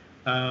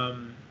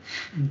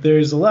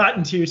 There's a lot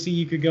in Tier C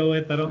you could go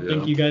with. I don't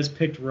think you guys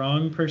picked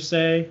wrong per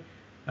se,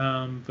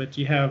 but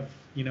you have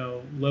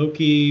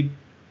Loki,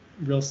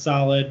 real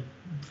solid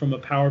from a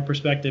power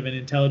perspective and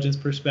intelligence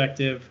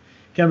perspective.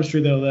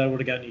 Chemistry, though, that would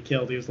have gotten you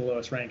killed. He was the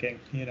lowest ranking.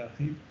 He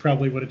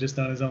probably would have just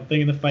done his own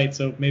thing in the fight,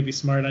 so maybe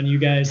smart on you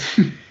guys.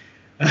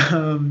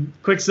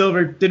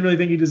 Quicksilver, didn't really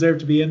think he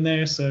deserved to be in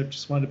there, so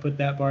just wanted to put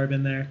that barb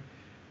in there.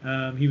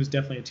 He was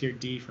definitely a tier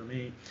D for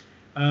me.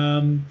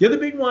 The other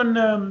big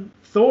one,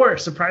 Thor.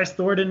 Surprised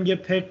Thor didn't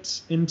get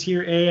picked in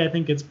tier A. I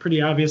think it's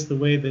pretty obvious the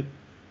way that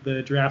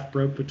the draft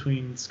broke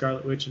between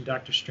Scarlet Witch and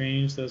Doctor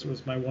Strange. Those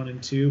was my 1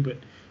 and 2, but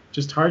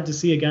just hard to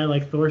see a guy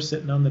like Thor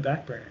sitting on the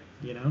back burner,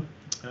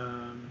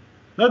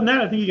 Other than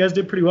that, I think you guys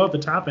did pretty well at the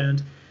top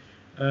end.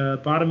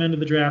 Bottom end of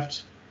the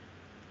draft,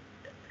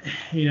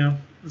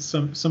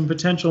 some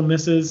potential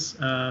misses.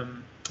 I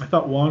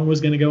thought Wong was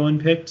going to go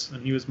unpicked,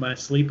 and he was my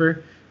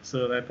sleeper,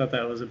 so I thought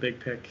that was a big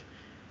pick.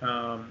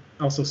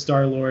 Also,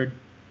 Star-Lord,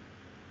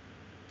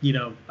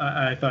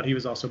 I thought he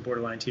was also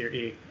borderline tier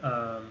E.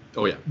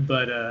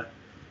 But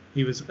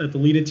he was at the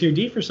lead of tier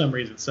D for some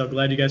reason, so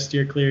glad you guys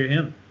steered clear of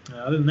him.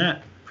 Other than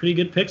that, pretty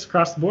good picks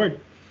across the board.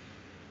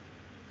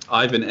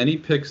 Ivan, any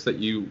picks that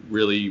you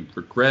really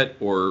regret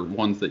or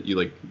ones that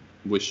you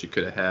wish you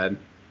could have had?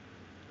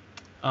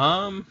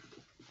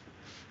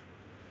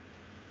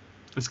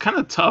 It's kind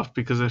of tough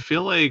because I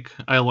feel like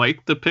I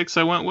like the picks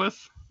I went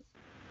with.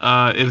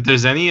 If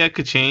there's any I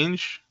could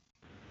change,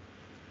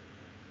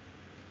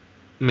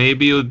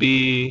 maybe it would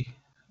be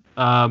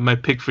my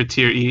pick for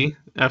tier E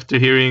after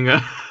hearing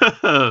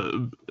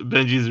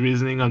Benji's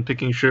reasoning on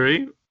picking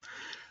Shuri.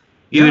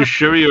 Either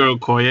Shuri or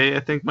Okoye, I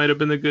think, might have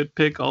been a good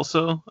pick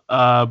also.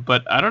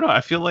 But I don't know.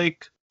 I feel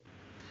like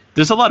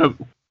there's a lot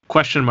of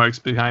question marks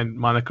behind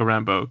Monica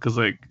Rambeau because,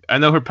 I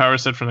know her power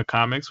set from the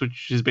comics,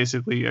 which is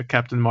basically a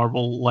Captain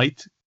Marvel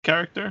light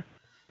character,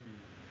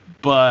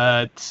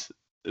 but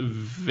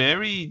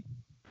very,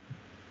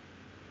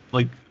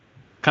 kind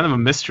of a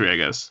mystery, I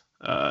guess.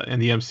 in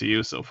the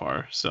MCU so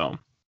far. So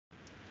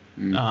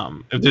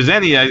if there's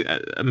any,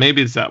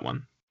 maybe it's that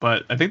one.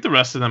 But I think the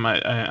rest of them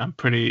I'm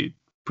pretty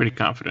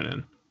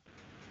confident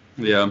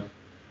in. Yeah.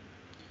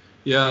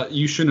 Yeah,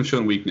 you shouldn't have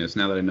shown weakness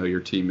now that I know your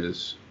team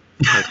has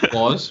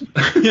flaws.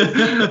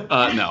 No,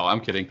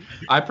 I'm kidding.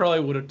 I probably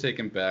would have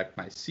taken back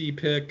my C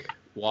pick,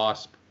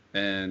 Wasp,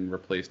 and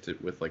replaced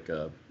it with like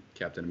a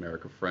Captain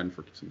America friend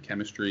for some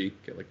chemistry,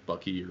 get like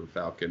Bucky or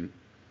Falcon.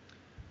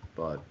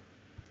 But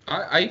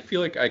I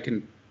feel like I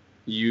can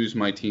use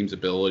my team's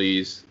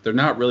abilities. They're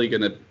not really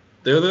gonna.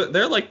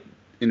 They're like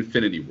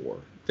Infinity War.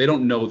 They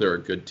don't know they're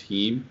a good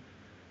team.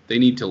 They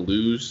need to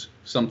lose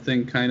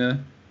something, kind of.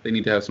 They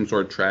need to have some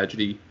sort of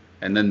tragedy,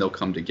 and then they'll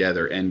come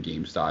together,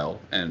 Endgame style,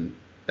 and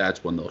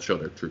that's when they'll show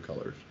their true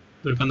colors.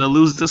 They're gonna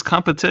lose this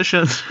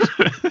competition.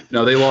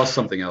 No, they lost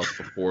something else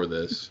before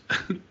this.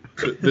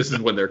 This is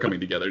when they're coming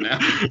together now,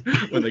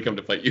 when they come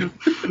to fight you.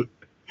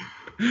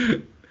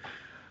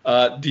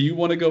 Do you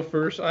want to go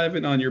first,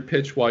 Ivan, on your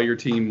pitch why your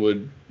team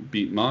would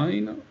beat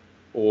mine,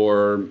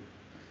 or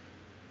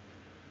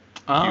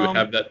do you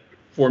have that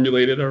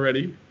formulated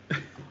already?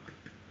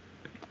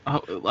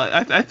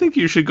 I think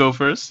you should go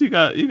first. You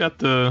got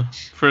the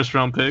first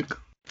round pick.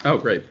 Oh,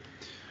 great.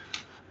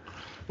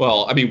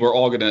 Well, I mean, we're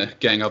all gonna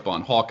gang up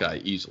on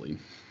Hawkeye easily.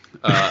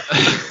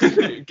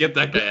 Get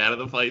that guy out of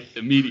the fight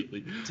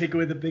immediately. Take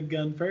away the big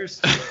gun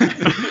first.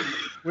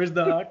 Where's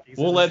the Hawk?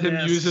 We'll let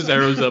him use his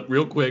arrows up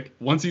real quick.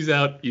 Once he's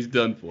out, he's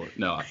done for.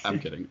 No, I'm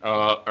kidding.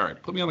 All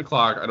right, put me on the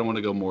clock. I don't want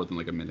to go more than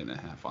like a minute and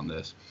a half on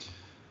this.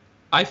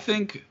 I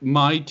think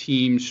my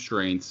team's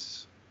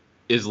strengths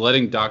is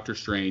letting Doctor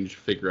Strange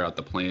figure out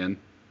the plan.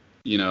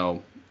 You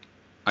know,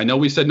 I know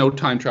we said no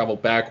time travel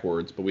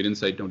backwards, but we didn't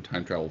say no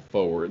time travel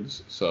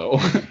forwards. So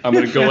I'm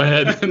going to go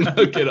ahead and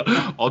look at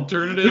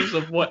alternatives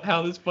of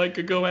how this fight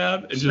could go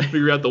out and just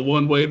figure out the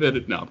one way that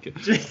it. No, I'm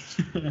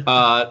kidding.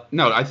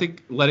 No, I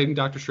think letting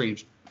Doctor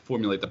Strange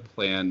formulate the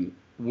plan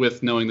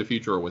with knowing the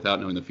future or without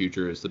knowing the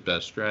future is the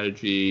best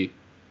strategy,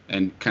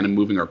 and kind of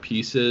moving our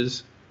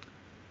pieces.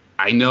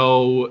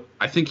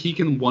 I think he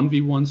can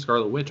 1v1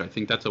 Scarlet Witch. I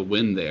think that's a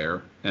win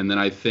there. And then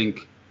I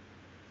think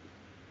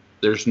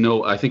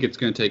I think it's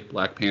going to take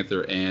Black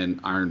Panther and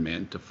Iron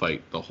Man to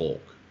fight the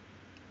Hulk,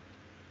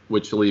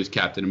 which leaves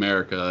Captain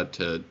America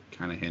to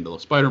kind of handle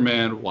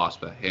Spider-Man,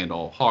 Wasp to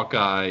handle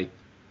Hawkeye,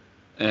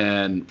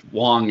 and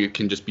Wong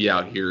can just be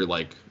out here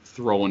like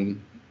throwing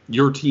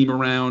your team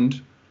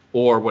around.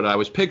 Or what I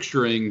was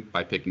picturing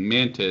by picking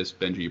Mantis,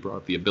 Benji brought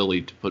up the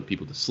ability to put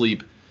people to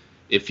sleep.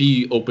 If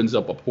he opens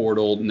up a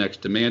portal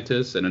next to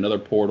Mantis and another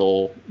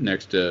portal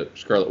next to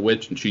Scarlet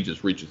Witch, and she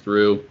just reaches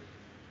through,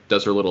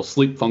 does her little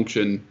sleep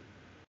function,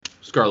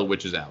 Scarlet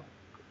Witch is out.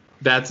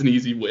 That's an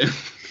easy win.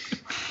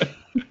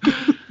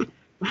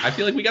 I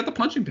feel like we got the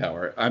punching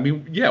power. I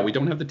mean, yeah, we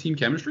don't have the team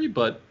chemistry,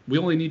 but we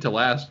only need to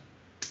last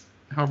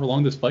however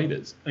long this fight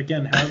is.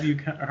 Again, how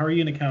are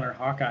you going to counter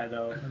Hawkeye,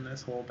 though, in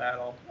this whole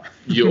battle?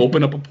 You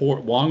open up a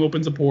portal. Wong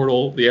opens a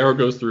portal. The arrow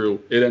goes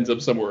through. It ends up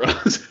somewhere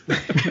else.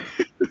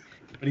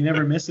 But he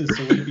never misses,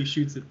 so what if he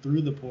shoots it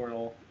through the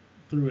portal,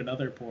 through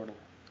another portal?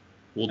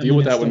 We'll deal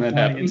with that when that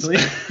happens. Then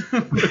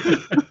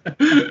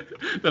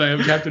I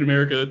have Captain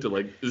America to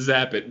like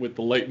zap it with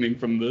the lightning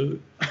from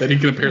that he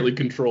can apparently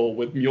control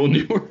with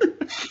Mjolnir.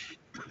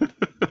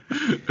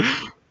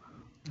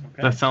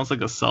 Okay. That sounds like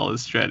a solid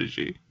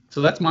strategy.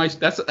 So that's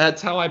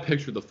how I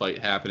picture the fight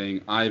happening.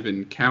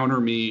 Ivan,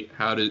 counter me.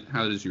 How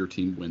does your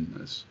team win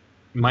this?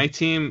 My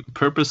team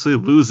purposely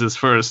loses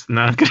first.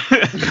 Not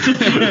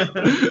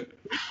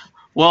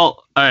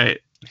Well, all right.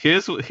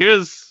 Here's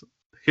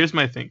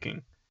my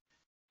thinking.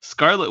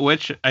 Scarlet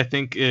Witch, I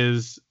think,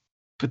 is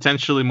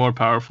potentially more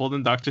powerful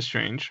than Doctor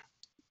Strange.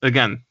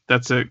 Again,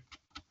 that's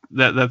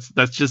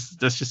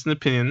just an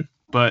opinion,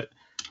 but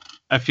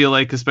I feel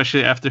like,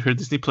 especially after her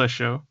Disney Plus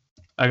show,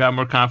 I got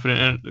more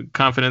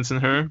confidence in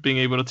her being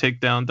able to take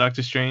down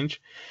Doctor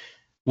Strange.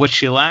 What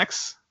she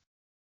lacks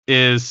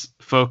is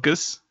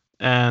focus,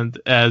 and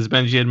as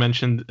Benji had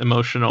mentioned,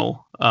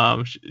 emotional.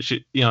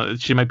 She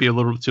might be a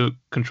little too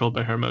controlled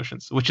by her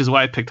emotions, which is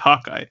why I picked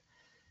Hawkeye,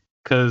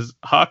 because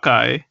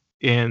Hawkeye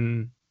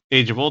in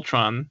Age of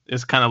Ultron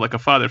is kind of like a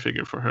father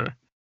figure for her,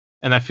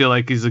 and I feel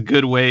like he's a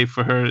good way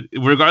for her.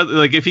 Regardless,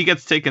 like if he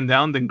gets taken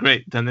down, then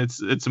great. Then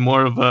it's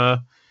more of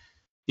a,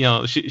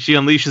 she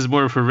unleashes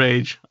more of her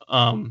rage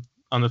on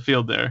the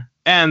field there,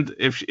 and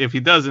if he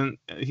doesn't,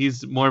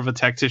 he's more of a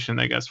tactician,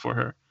 I guess, for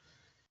her.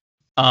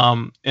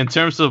 In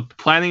terms of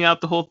planning out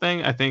the whole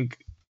thing, I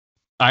think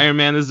Iron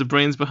Man is the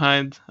brains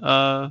behind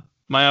my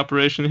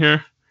operation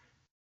here,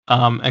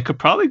 and could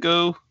probably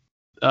go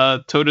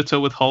toe-to-toe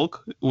with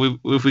Hulk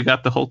if we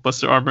got the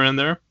Hulkbuster armor in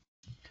there,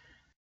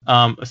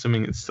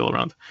 assuming it's still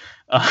around.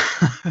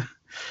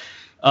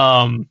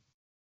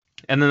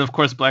 And then, of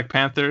course, Black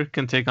Panther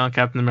can take on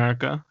Captain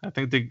America. I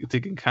think they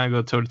can kind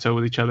of go toe-to-toe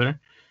with each other.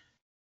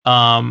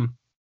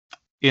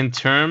 In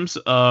terms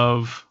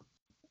of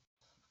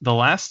the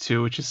last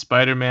two, which is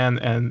Spider-Man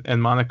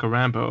and Monica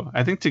Rambeau,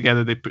 I think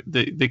together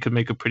they could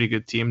make a pretty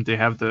good team. They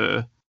have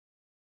the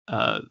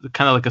kind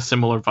of like a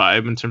similar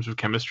vibe in terms of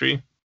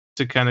chemistry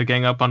to kind of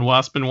gang up on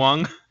Wasp and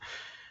Wong.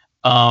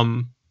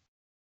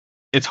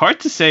 It's hard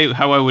to say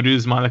how I would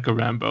use Monica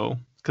Rambeau,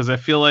 because I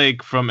feel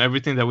like from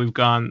everything that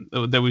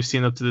we've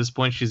seen up to this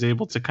point, she's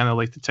able to kind of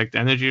like detect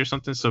energy or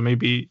something. So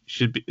maybe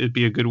it'd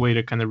be a good way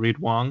to kind of read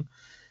Wong.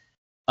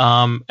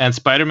 And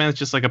Spider-Man is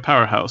just like a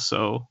powerhouse,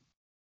 so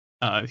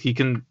he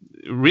can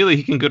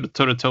go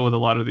toe to toe with a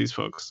lot of these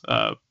folks,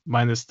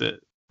 minus the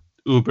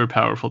uber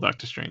powerful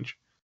Doctor Strange.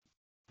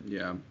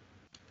 Yeah.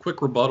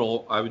 Quick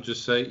rebuttal. I would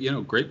just say,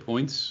 great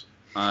points.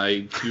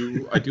 I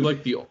do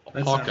like the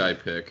Hawkeye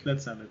pick.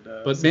 That sounded.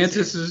 But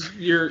Mantis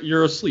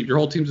you're asleep. Your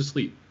whole team's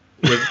asleep.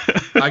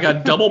 I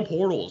got double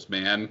portals,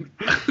 man.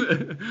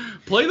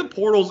 Play the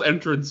portals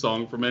entrance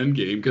song from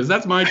Endgame, because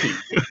that's my team.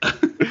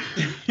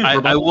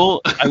 I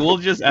will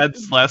just add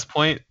this last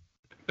point.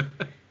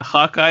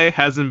 Hawkeye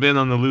hasn't been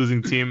on the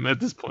losing team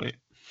at this point.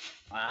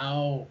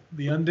 Wow,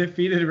 the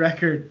undefeated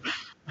record.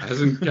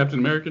 Hasn't Captain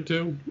America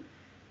too?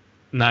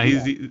 Nah,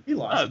 he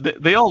lost.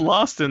 They all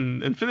lost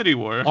in Infinity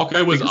War.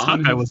 Hawkeye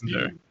wasn't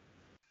there.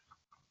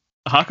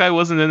 Hawkeye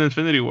wasn't in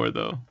Infinity War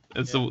though.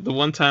 It's the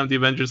one time the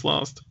Avengers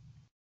lost.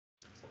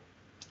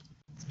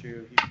 It's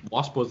true.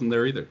 Wasp wasn't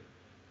there either.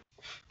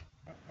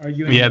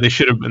 Yeah, they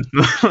should have been.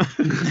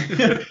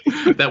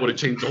 That would have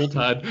changed the whole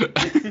tide.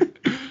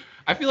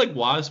 I feel like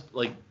Wasp,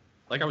 like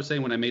I was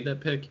saying when I made that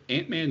pick,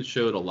 Ant-Man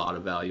showed a lot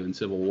of value in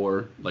Civil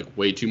War, like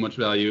way too much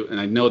value, and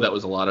I know that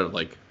was a lot of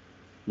like,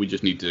 we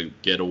just need to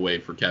get away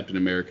for Captain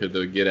America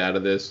to get out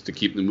of this to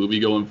keep the movie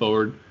going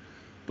forward.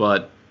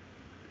 But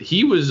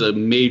he was a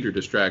major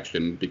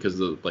distraction because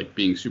of like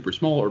being super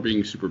small or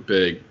being super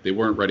big. They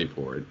weren't ready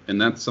for it, and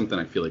that's something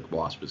I feel like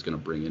Wasp is going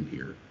to bring in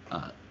here.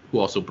 Who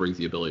also brings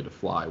the ability to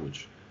fly,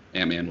 which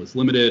Ant-Man was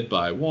limited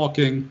by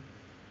walking.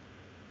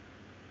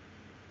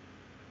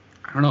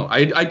 I don't know.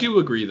 I do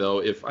agree though.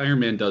 If Iron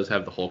Man does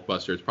have the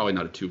Hulkbuster, it's probably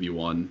not a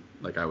 2v1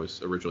 like I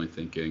was originally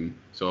thinking.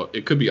 So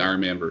it could be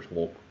Iron Man versus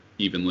Hulk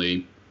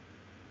evenly.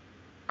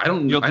 I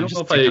don't know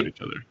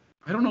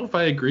if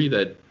I agree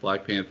that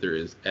Black Panther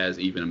is as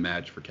even a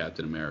match for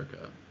Captain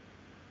America.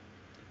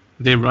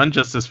 They run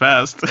just as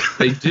fast.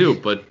 They do,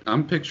 but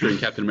I'm picturing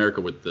Captain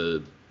America with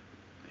the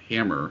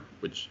hammer,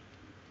 which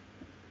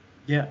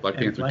Black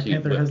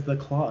Panther has the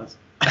claws.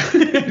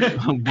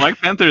 Black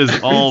Panther is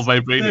all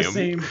vibranium. The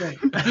same thing.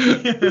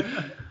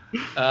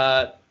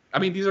 I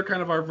mean, these are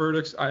kind of our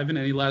verdicts. Ivan,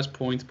 any last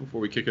points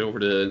before we kick it over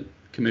to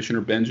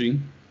Commissioner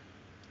Benji?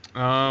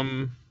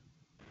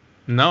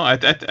 No, I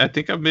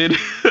think I've made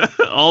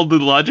all the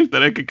logic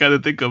that I could kind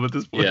of think of at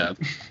this point. Yeah.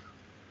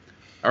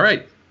 All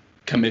right,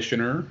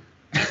 Commissioner.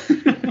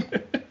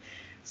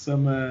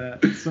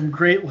 Some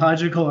great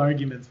logical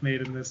arguments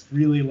made in this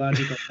really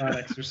logical thought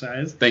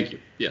exercise. Thank you.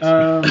 Yes.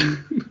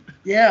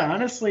 Yeah,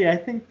 honestly, I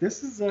think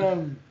this is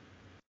a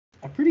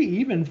pretty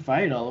even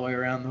fight all the way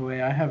around the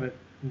way I have it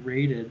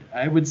rated.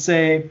 I would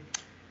say,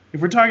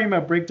 if we're talking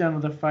about breakdown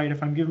of the fight,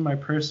 if I'm giving my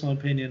personal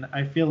opinion,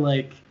 I feel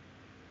like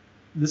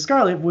the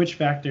Scarlet Witch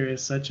factor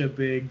is such a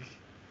big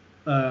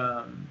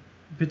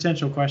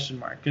potential question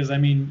mark. Because, I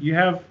mean, you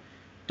have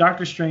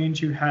Doctor Strange,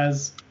 who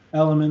has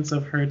elements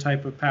of her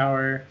type of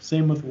power.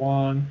 Same with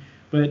Wong.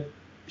 But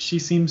she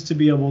seems to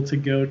be able to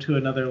go to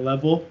another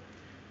level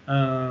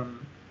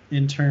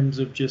in terms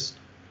of just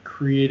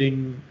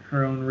creating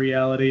her own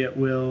reality at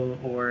will,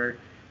 or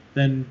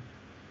then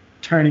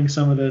turning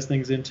some of those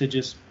things into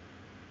just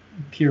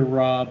pure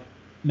raw,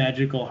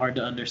 magical, hard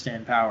to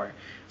understand power.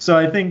 So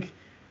I think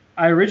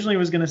I originally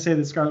was going to say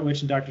that Scarlet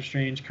Witch and Doctor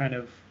Strange kind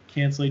of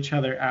cancel each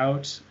other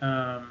out,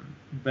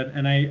 but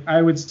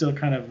I would still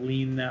kind of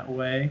lean that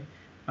way.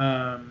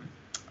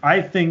 I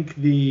think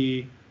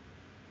the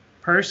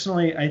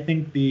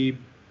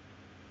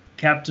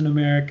Captain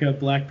America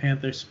Black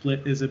Panther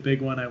split is a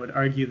big one. I would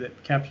argue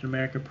that Captain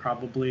America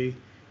probably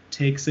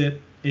takes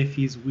it if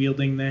he's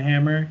wielding the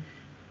hammer.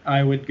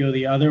 I would go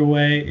the other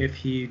way if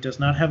he does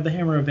not have the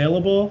hammer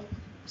available,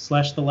 /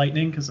 the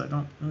lightning, because I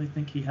don't really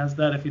think he has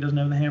that if he doesn't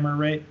have the hammer,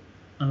 right?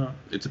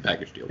 It's a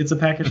package deal. It's a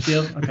package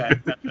deal? Okay.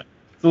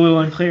 It's a little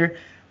unclear.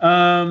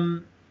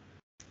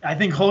 I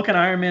think Hulk and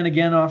Iron Man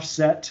again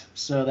offset.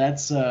 So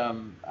that's,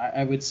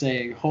 I would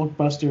say,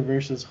 Hulkbuster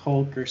versus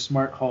Hulk or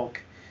Smart Hulk.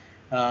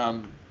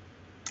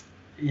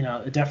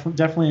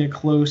 Definitely a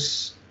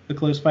close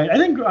fight. I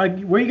think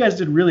where you guys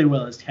did really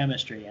well is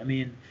chemistry. I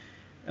mean,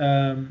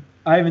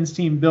 Ivan's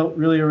team built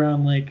really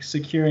around like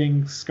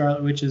securing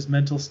Scarlet Witch's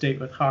mental state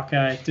with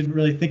Hawkeye. Didn't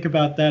really think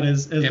about that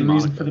as the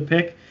reason for the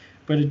pick,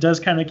 but it does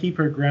kind of keep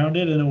her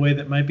grounded in a way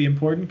that might be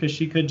important, because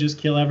she could just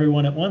kill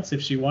everyone at once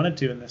if she wanted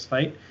to in this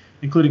fight,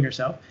 including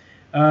herself,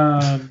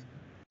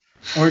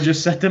 or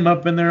just set them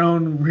up in their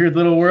own weird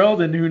little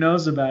world, and who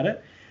knows about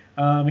it,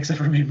 except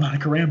for maybe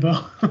Monica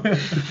Rambeau.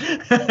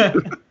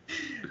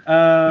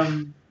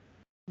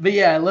 But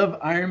yeah, I love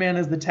Iron Man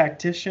as the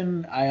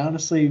tactician. I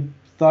honestly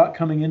thought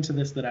coming into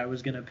this that I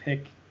was going to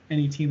pick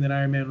any team that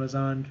Iron Man was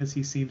on, because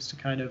he seems to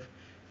kind of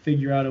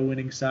figure out a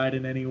winning side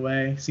in any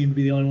way. Seemed to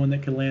be the only one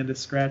that could land a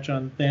scratch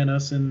on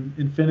Thanos in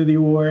Infinity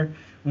War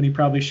when he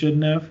probably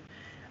shouldn't have.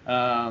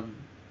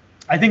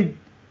 I think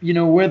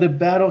where the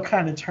battle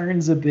kind of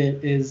turns a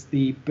bit is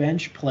the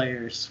bench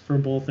players for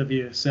both of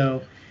you.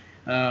 So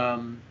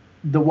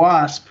the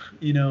Wasp,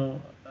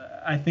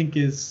 I think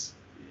is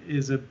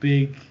a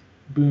big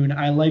boon.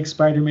 I like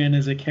Spider-Man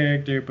as a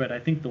character, but I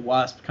think the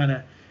Wasp kind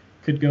of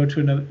could go to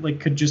another,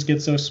 could just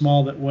get so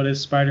small that what is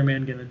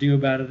Spider-Man going to do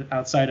about it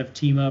outside of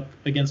team up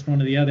against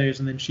one of the others,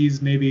 and then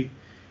she's maybe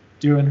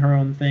doing her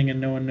own thing and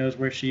no one knows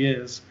where she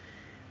is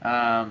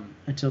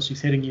until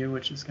she's hitting you,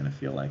 which is going to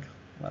feel like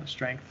a lot of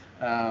strength.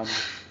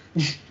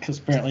 Because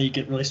apparently you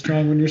get really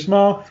strong when you're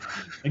small.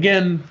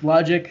 Again,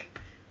 logic.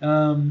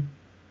 So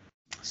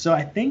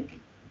I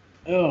think,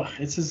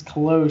 this is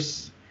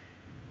close,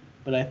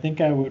 but I think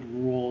I would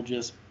rule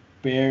just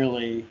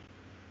barely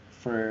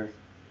for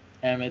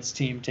Emmett's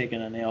team taking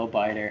a nail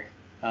biter.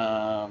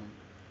 And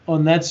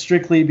that's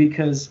strictly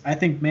because I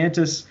think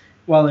Mantis,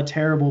 while a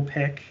terrible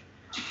pick,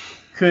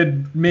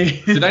 could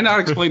make. Did I not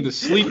explain the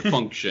sleep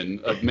function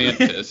of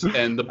Mantis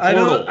and the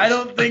portals? I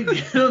don't think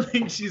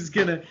she's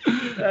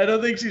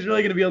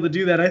really gonna be able to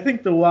do that. I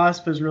think the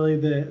Wasp is really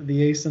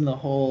the ace in the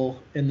hole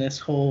in this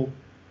whole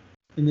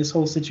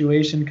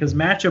situation, because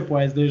matchup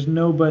wise, there's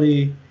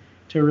nobody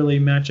to really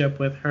match up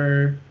with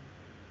her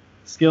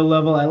skill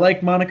level. I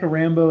like Monica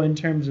Rambeau in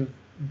terms of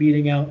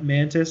beating out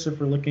Mantis if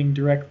we're looking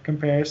direct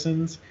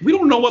comparisons. We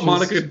don't know what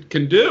Monica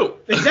can do.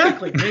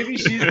 Exactly. Maybe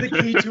she's the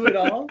key to it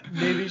all.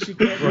 Maybe she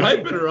can't. We're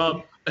hyping her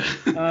up.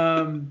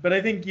 But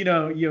I think, you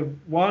have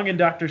Wong and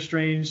Doctor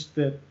Strange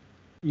that,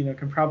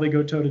 can probably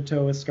go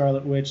toe-to-toe with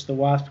Scarlet Witch. The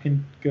Wasp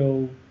can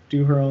go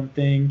do her own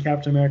thing.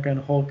 Captain America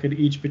and Hulk could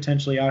each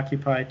potentially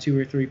occupy 2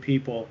 or 3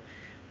 people.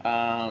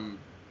 And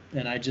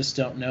I just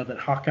don't know that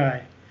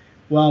Hawkeye,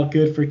 while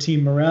good for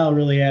team morale,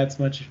 really adds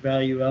much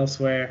value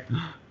elsewhere.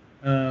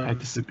 I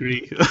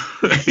disagree.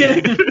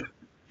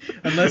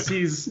 unless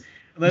he's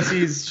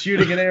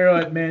shooting an arrow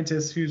at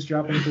Mantis, who's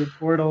dropping through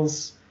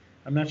portals.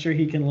 I'm not sure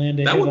he can land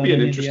it. That would be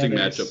an interesting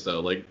matchup,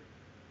 though.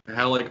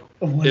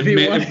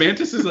 If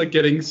Mantis is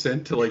getting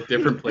sent to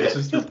different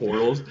places through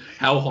portals,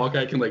 how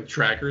Hawkeye can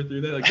track her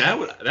through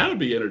that. That would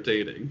be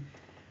entertaining.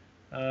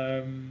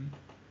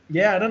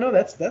 Yeah, I don't know.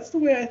 That's the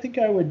way I think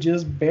I would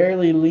just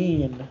barely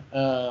lean.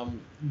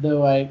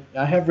 Though I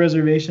have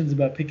reservations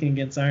about picking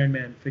against Iron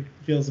Man. It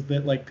feels a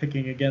bit like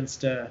picking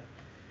against MJ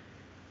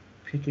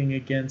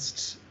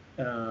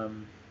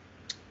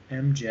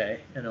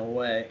in a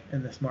way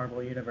in this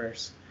Marvel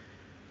universe.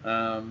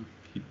 I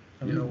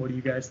don't know. What do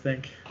you guys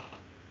think?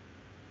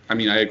 I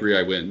mean, I agree.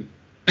 I win.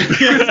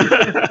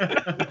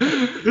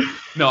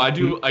 No, I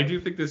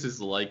do think this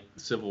is like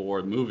Civil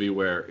War movie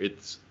where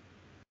it's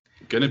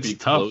gonna be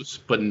close,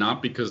 but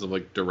not because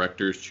of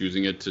directors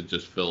choosing it to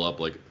just fill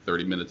up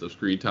 30 minutes of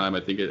screen time.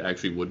 I think it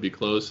actually would be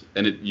close.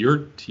 And your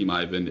team,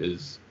 Ivan,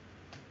 is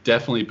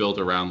definitely built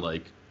around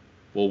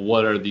well,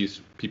 what are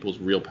these people's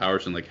real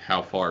powers and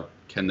how far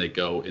can they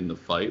go in the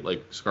fight?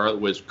 Scarlet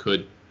Witch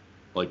could,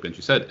 like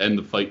Benji said, end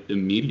the fight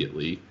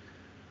immediately.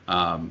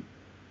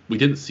 We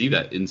didn't see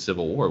that in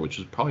Civil War, which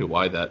is probably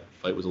why that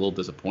fight was a little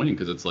disappointing,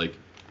 because it's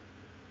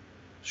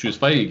she was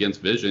fighting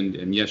against Vision,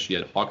 and yes, she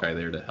had Hawkeye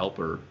there to help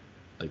her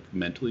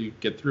mentally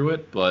get through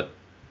it, and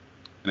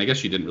I guess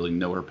she didn't really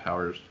know her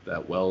powers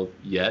that well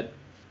yet.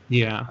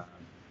 Yeah.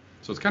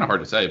 So it's kind of hard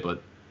to say,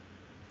 but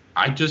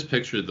I just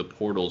pictured the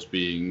portals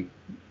being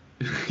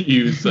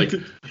used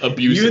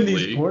abusively. You and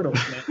these portals,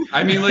 man.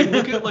 I mean, look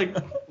at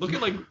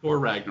Thor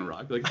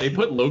Ragnarok. They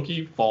put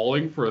Loki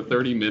falling for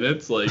 30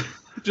 minutes.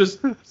 Just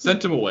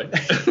sent him away.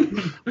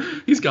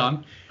 He's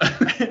gone.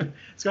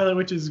 Scarlet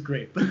Witch is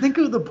great, but think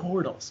of the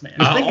portals, man.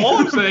 All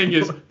I'm saying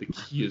is the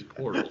key is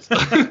portals.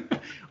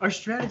 Our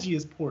strategy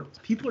is portals.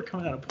 People are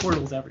coming out of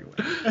portals everywhere.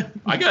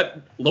 I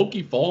got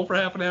Loki fall for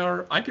half an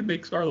hour. I could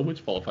make Scarlet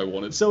Witch fall if I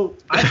wanted. So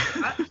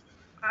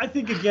I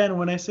think, again,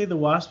 when I say the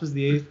Wasp is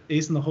the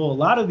ace in the hole, a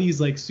lot of these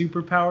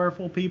super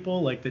powerful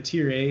people, the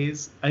tier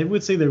A's, I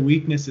would say their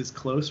weakness is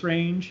close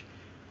range.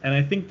 And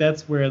I think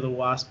that's where the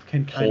Wasp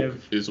can kind Hulk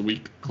of is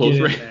weak close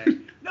range.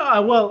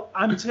 No, well,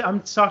 I'm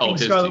talking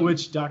Scarlet team.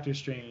 Witch, Doctor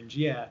Strange,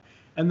 yeah,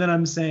 and then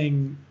I'm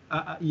saying,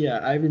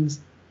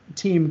 Ivan's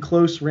team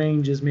close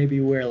range is maybe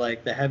where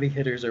the heavy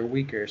hitters are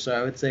weaker. So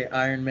I would say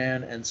Iron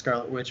Man and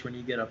Scarlet Witch, when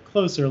you get up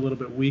close, are a little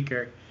bit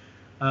weaker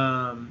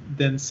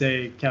than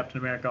say Captain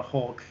America,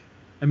 Hulk.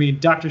 I mean,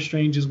 Doctor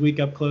Strange is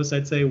weak up close.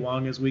 I'd say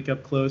Wong is weak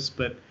up close,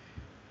 but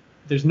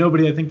there's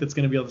nobody I think that's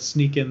going to be able to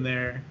sneak in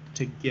there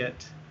to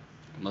get.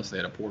 Unless they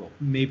had a portal.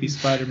 Maybe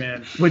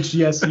Spider-Man, which,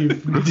 yes,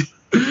 you've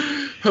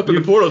open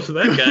the portal to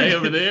that guy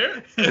over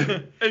there,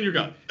 and you're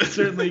gone.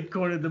 Certainly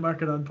cornered the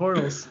market on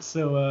portals.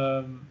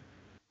 So,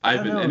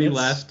 Ivan, any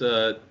last,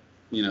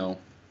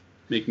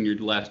 making your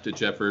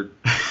last-ditch effort,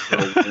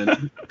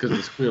 because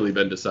it's clearly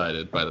been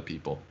decided by the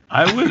people.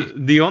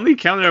 The only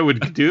counter I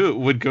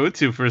would go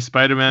to for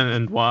Spider-Man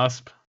and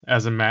Wasp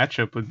as a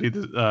matchup would be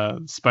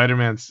the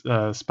Spider-Man's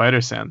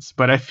Spider Sense,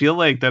 but I feel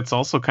like that's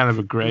also kind of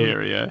a gray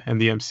area in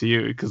the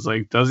MCU, because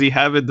does he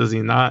have it? Does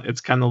he not?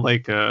 It's kind of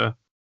like a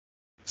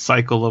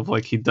cycle of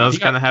he does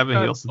kind of have it.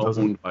 He also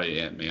doesn't. By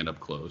Ant-Man up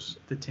close.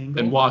 The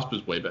Tingle. And Wasp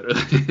is way better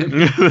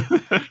than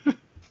him.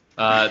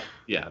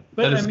 Yeah,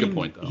 But that is a good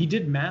point, though. He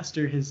did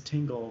master his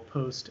tingle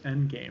post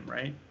Endgame,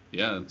 right?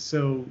 Yeah.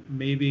 So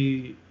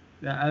maybe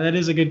that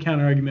is a good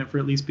counter argument for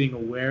at least being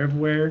aware of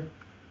where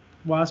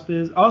Wasp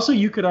is. Also,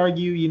 you could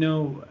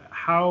argue,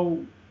 how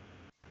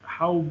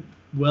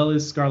well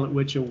is Scarlet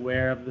Witch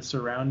aware of the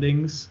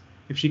surroundings?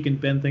 If she can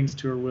bend things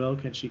to her will,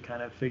 can she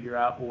kind of figure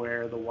out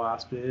where the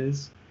Wasp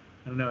is?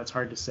 I don't know. It's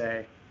hard to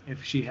say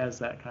if she has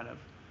that kind of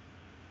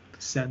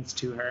sense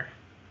to her.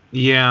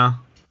 Yeah.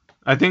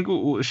 I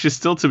think she's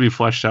still to be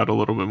fleshed out a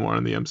little bit more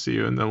in the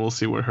MCU, and then we'll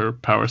see where her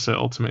power set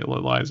ultimately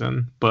lies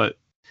in. But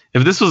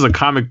if this was a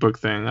comic book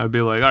thing, I'd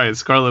be like, all right,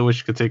 Scarlet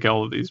Witch could take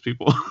all of these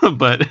people.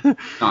 But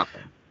not.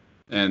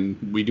 And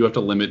we do have to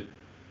limit,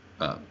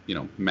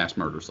 mass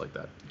murders like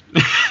that.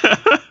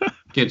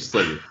 Can't just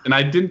let it. And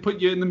I didn't put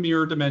you in the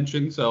mirror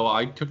dimension, so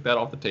I took that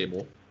off the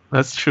table.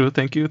 That's true.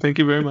 Thank you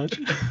very much.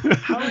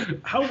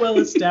 How well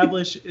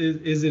established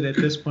is it at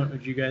this point,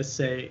 would you guys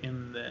say,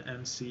 in the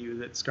MCU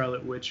that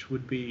Scarlet Witch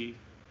would be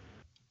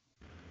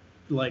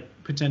like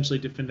potentially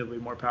definitively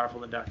more powerful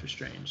than Doctor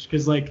Strange?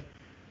 Because like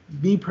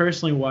me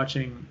personally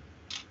watching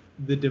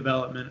the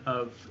development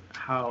of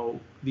how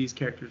these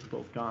characters have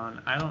both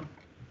gone,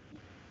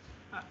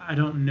 I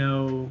don't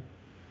know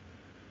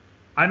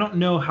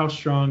how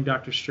strong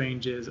Doctor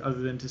Strange is, other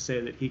than to say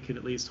that he could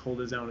at least hold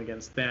his own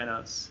against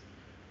Thanos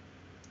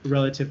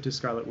relative to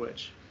Scarlet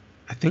Witch.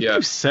 I think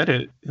you said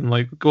it in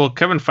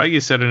Kevin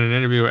Feige said in an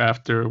interview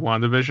after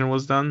WandaVision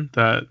was done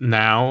that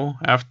now,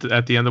 at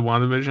the end of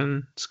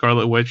WandaVision,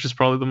 Scarlet Witch is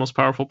probably the most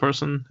powerful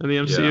person in the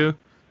MCU.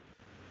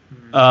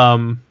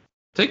 Yeah.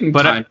 Taking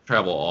time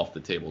travel off the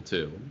table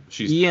too.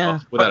 She's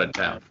without a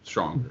doubt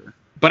stronger.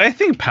 But I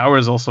think power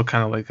is also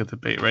kind of like a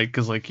debate, right?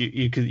 Because like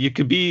you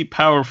could be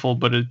powerful,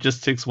 but it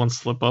just takes one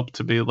slip up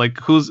to be like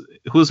who's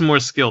more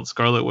skilled,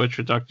 Scarlet Witch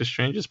or Doctor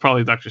Strange? It's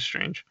probably Doctor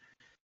Strange.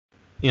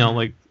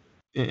 Like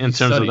in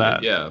terms of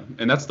that. Yeah,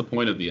 and that's the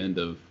point of the end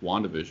of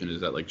WandaVision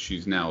is that like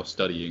she's now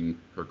studying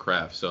her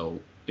craft. So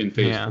in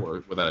Phase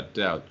 4, without a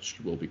doubt,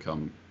 she will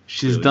become.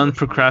 She's done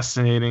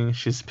procrastinating.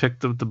 She's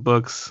picked up the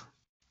books.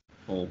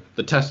 Well,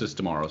 the test is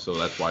tomorrow, so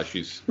that's why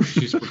she's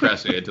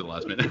procrastinated to the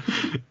last minute.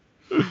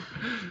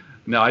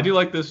 Now, I do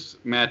like this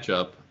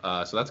matchup.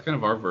 So that's kind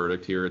of our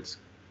verdict here. It's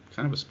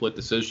kind of a split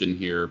decision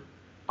here.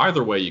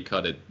 Either way you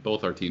cut it,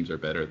 both our teams are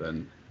better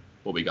than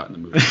what we got in the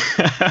movie.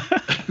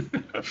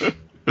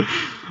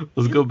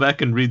 Let's go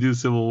back and redo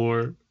Civil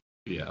War.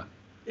 Yeah.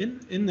 In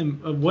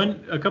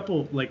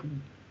the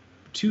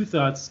two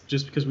thoughts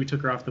just because we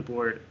took her off the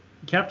board.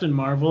 Captain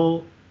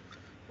Marvel,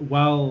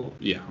 while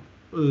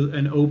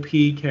an OP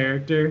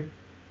character,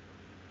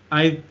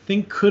 I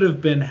think could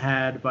have been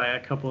had by a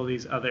couple of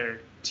these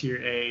other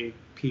tier A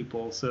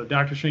people. So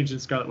Doctor Strange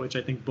and Scarlet Witch,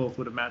 I think both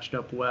would have matched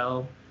up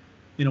well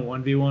in a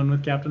 1v1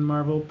 with Captain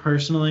Marvel,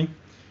 personally.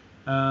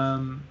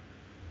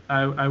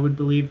 I would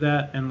believe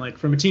that. And like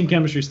from a team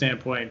chemistry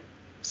standpoint,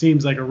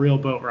 seems like a real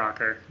boat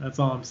rocker. That's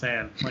all I'm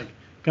saying. Like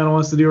kind of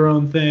wants to do her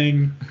own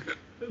thing.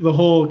 The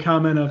whole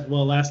comment of,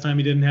 well, last time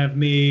you didn't have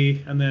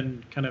me, and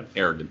then kind of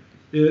arrogant.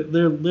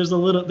 There's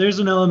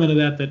an element of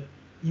that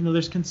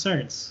there's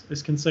concerns.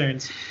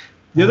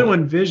 The other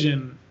one,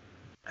 Vision.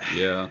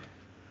 Yeah.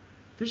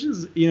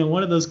 Vision's,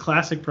 one of those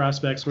classic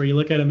prospects where you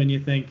look at him and you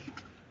think,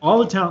 all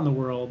the talent in the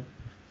world,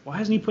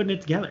 why isn't he putting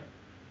it together?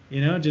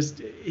 Just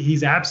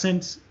he's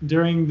absent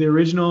during the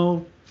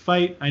original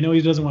fight. I know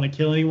he doesn't want to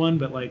kill anyone,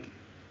 but like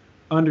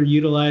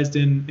underutilized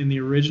in the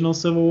original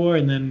Civil War,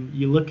 and then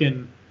you look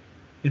in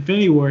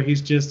Infinity War,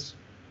 he's just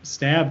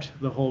stabbed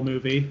the whole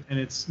movie, and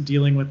it's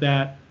dealing with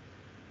that.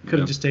 Could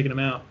have just taken him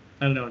out.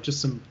 I don't know, just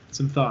some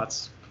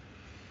thoughts.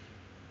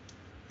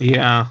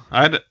 Yeah,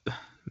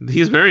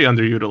 he's very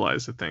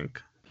underutilized, I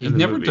think. He's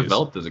never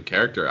developed as a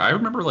character. I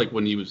remember like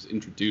when he was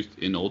introduced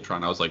in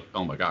Ultron, I was like,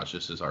 oh my gosh,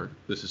 this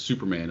is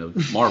Superman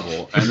of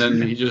Marvel. And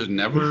then he just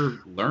never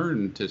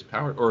learned his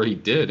power, or he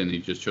did, and he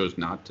just chose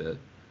not to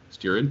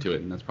steer into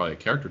it, and that's probably a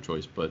character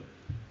choice. But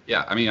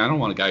yeah, I mean, I don't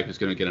want a guy who's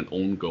going to get an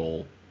own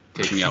goal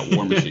taking out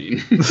War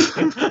Machine.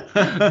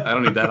 I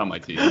don't need that on my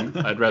team.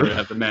 I'd rather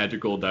have the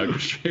magical Doctor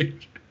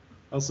Strange.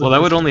 Also, well,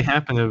 that would only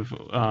happen if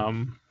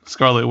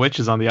Scarlet Witch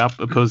is on the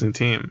opposing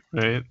team,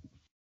 right?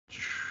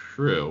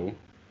 True.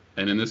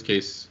 And in this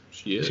case,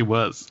 she is. She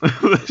was.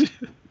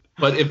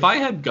 But if I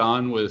had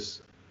gone with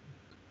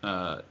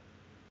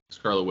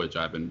Scarlet Witch,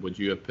 Ivan, would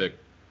you have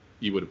picked?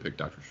 You would have picked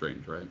Doctor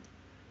Strange, right?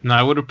 No,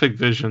 I would have picked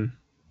Vision.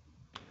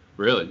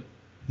 Really?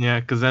 Yeah,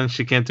 because then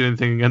she can't do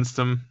anything against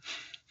him.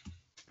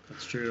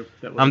 That's true.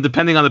 I'm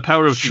depending on the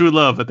power of true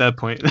love at that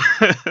point.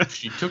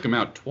 She took him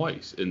out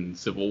twice in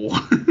Civil War.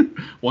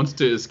 Once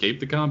to escape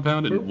the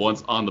compound and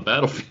once on the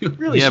battlefield.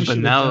 Really? Yeah, but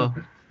now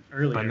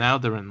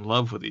they're in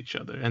love with each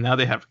other, and now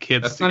they have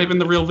kids. That's not even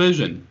the real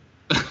Vision.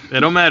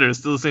 It don't matter. It's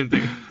still the same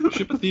thing.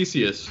 Ship of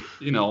Theseus.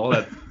 All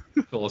that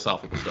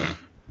philosophical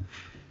stuff.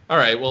 All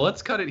right, well,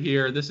 let's cut it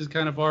here. This is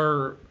kind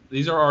of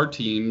these are our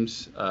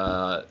teams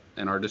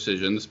and our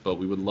decisions, but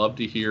we would love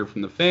to hear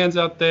from the fans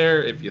out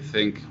there if you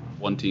think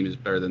one team is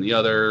better than the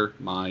other,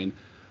 mine,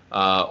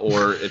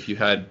 or if you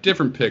had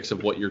different picks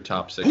of what your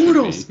top 6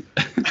 would be.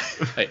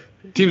 Hey,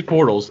 Teams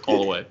portals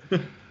all the way.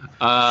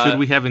 Should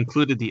we have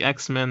included the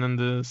X-Men in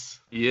this?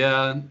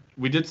 Yeah,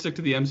 we did stick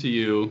to the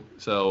MCU,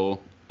 so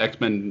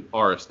X-Men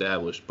are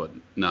established, but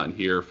not in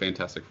here.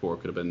 Fantastic Four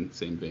could have been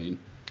same vein.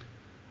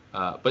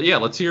 But yeah,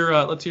 let's hear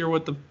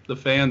what the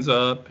fans'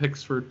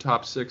 picks for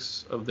top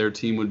 6 of their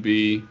team would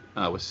be,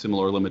 with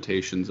similar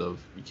limitations of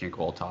you can't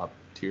call top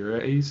tier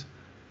A's.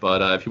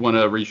 But if you want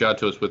to reach out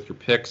to us with your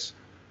picks,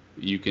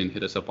 you can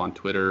hit us up on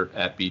Twitter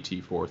at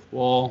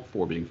BT4thWall,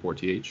 4 being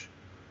 4TH.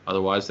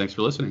 Otherwise, thanks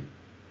for listening.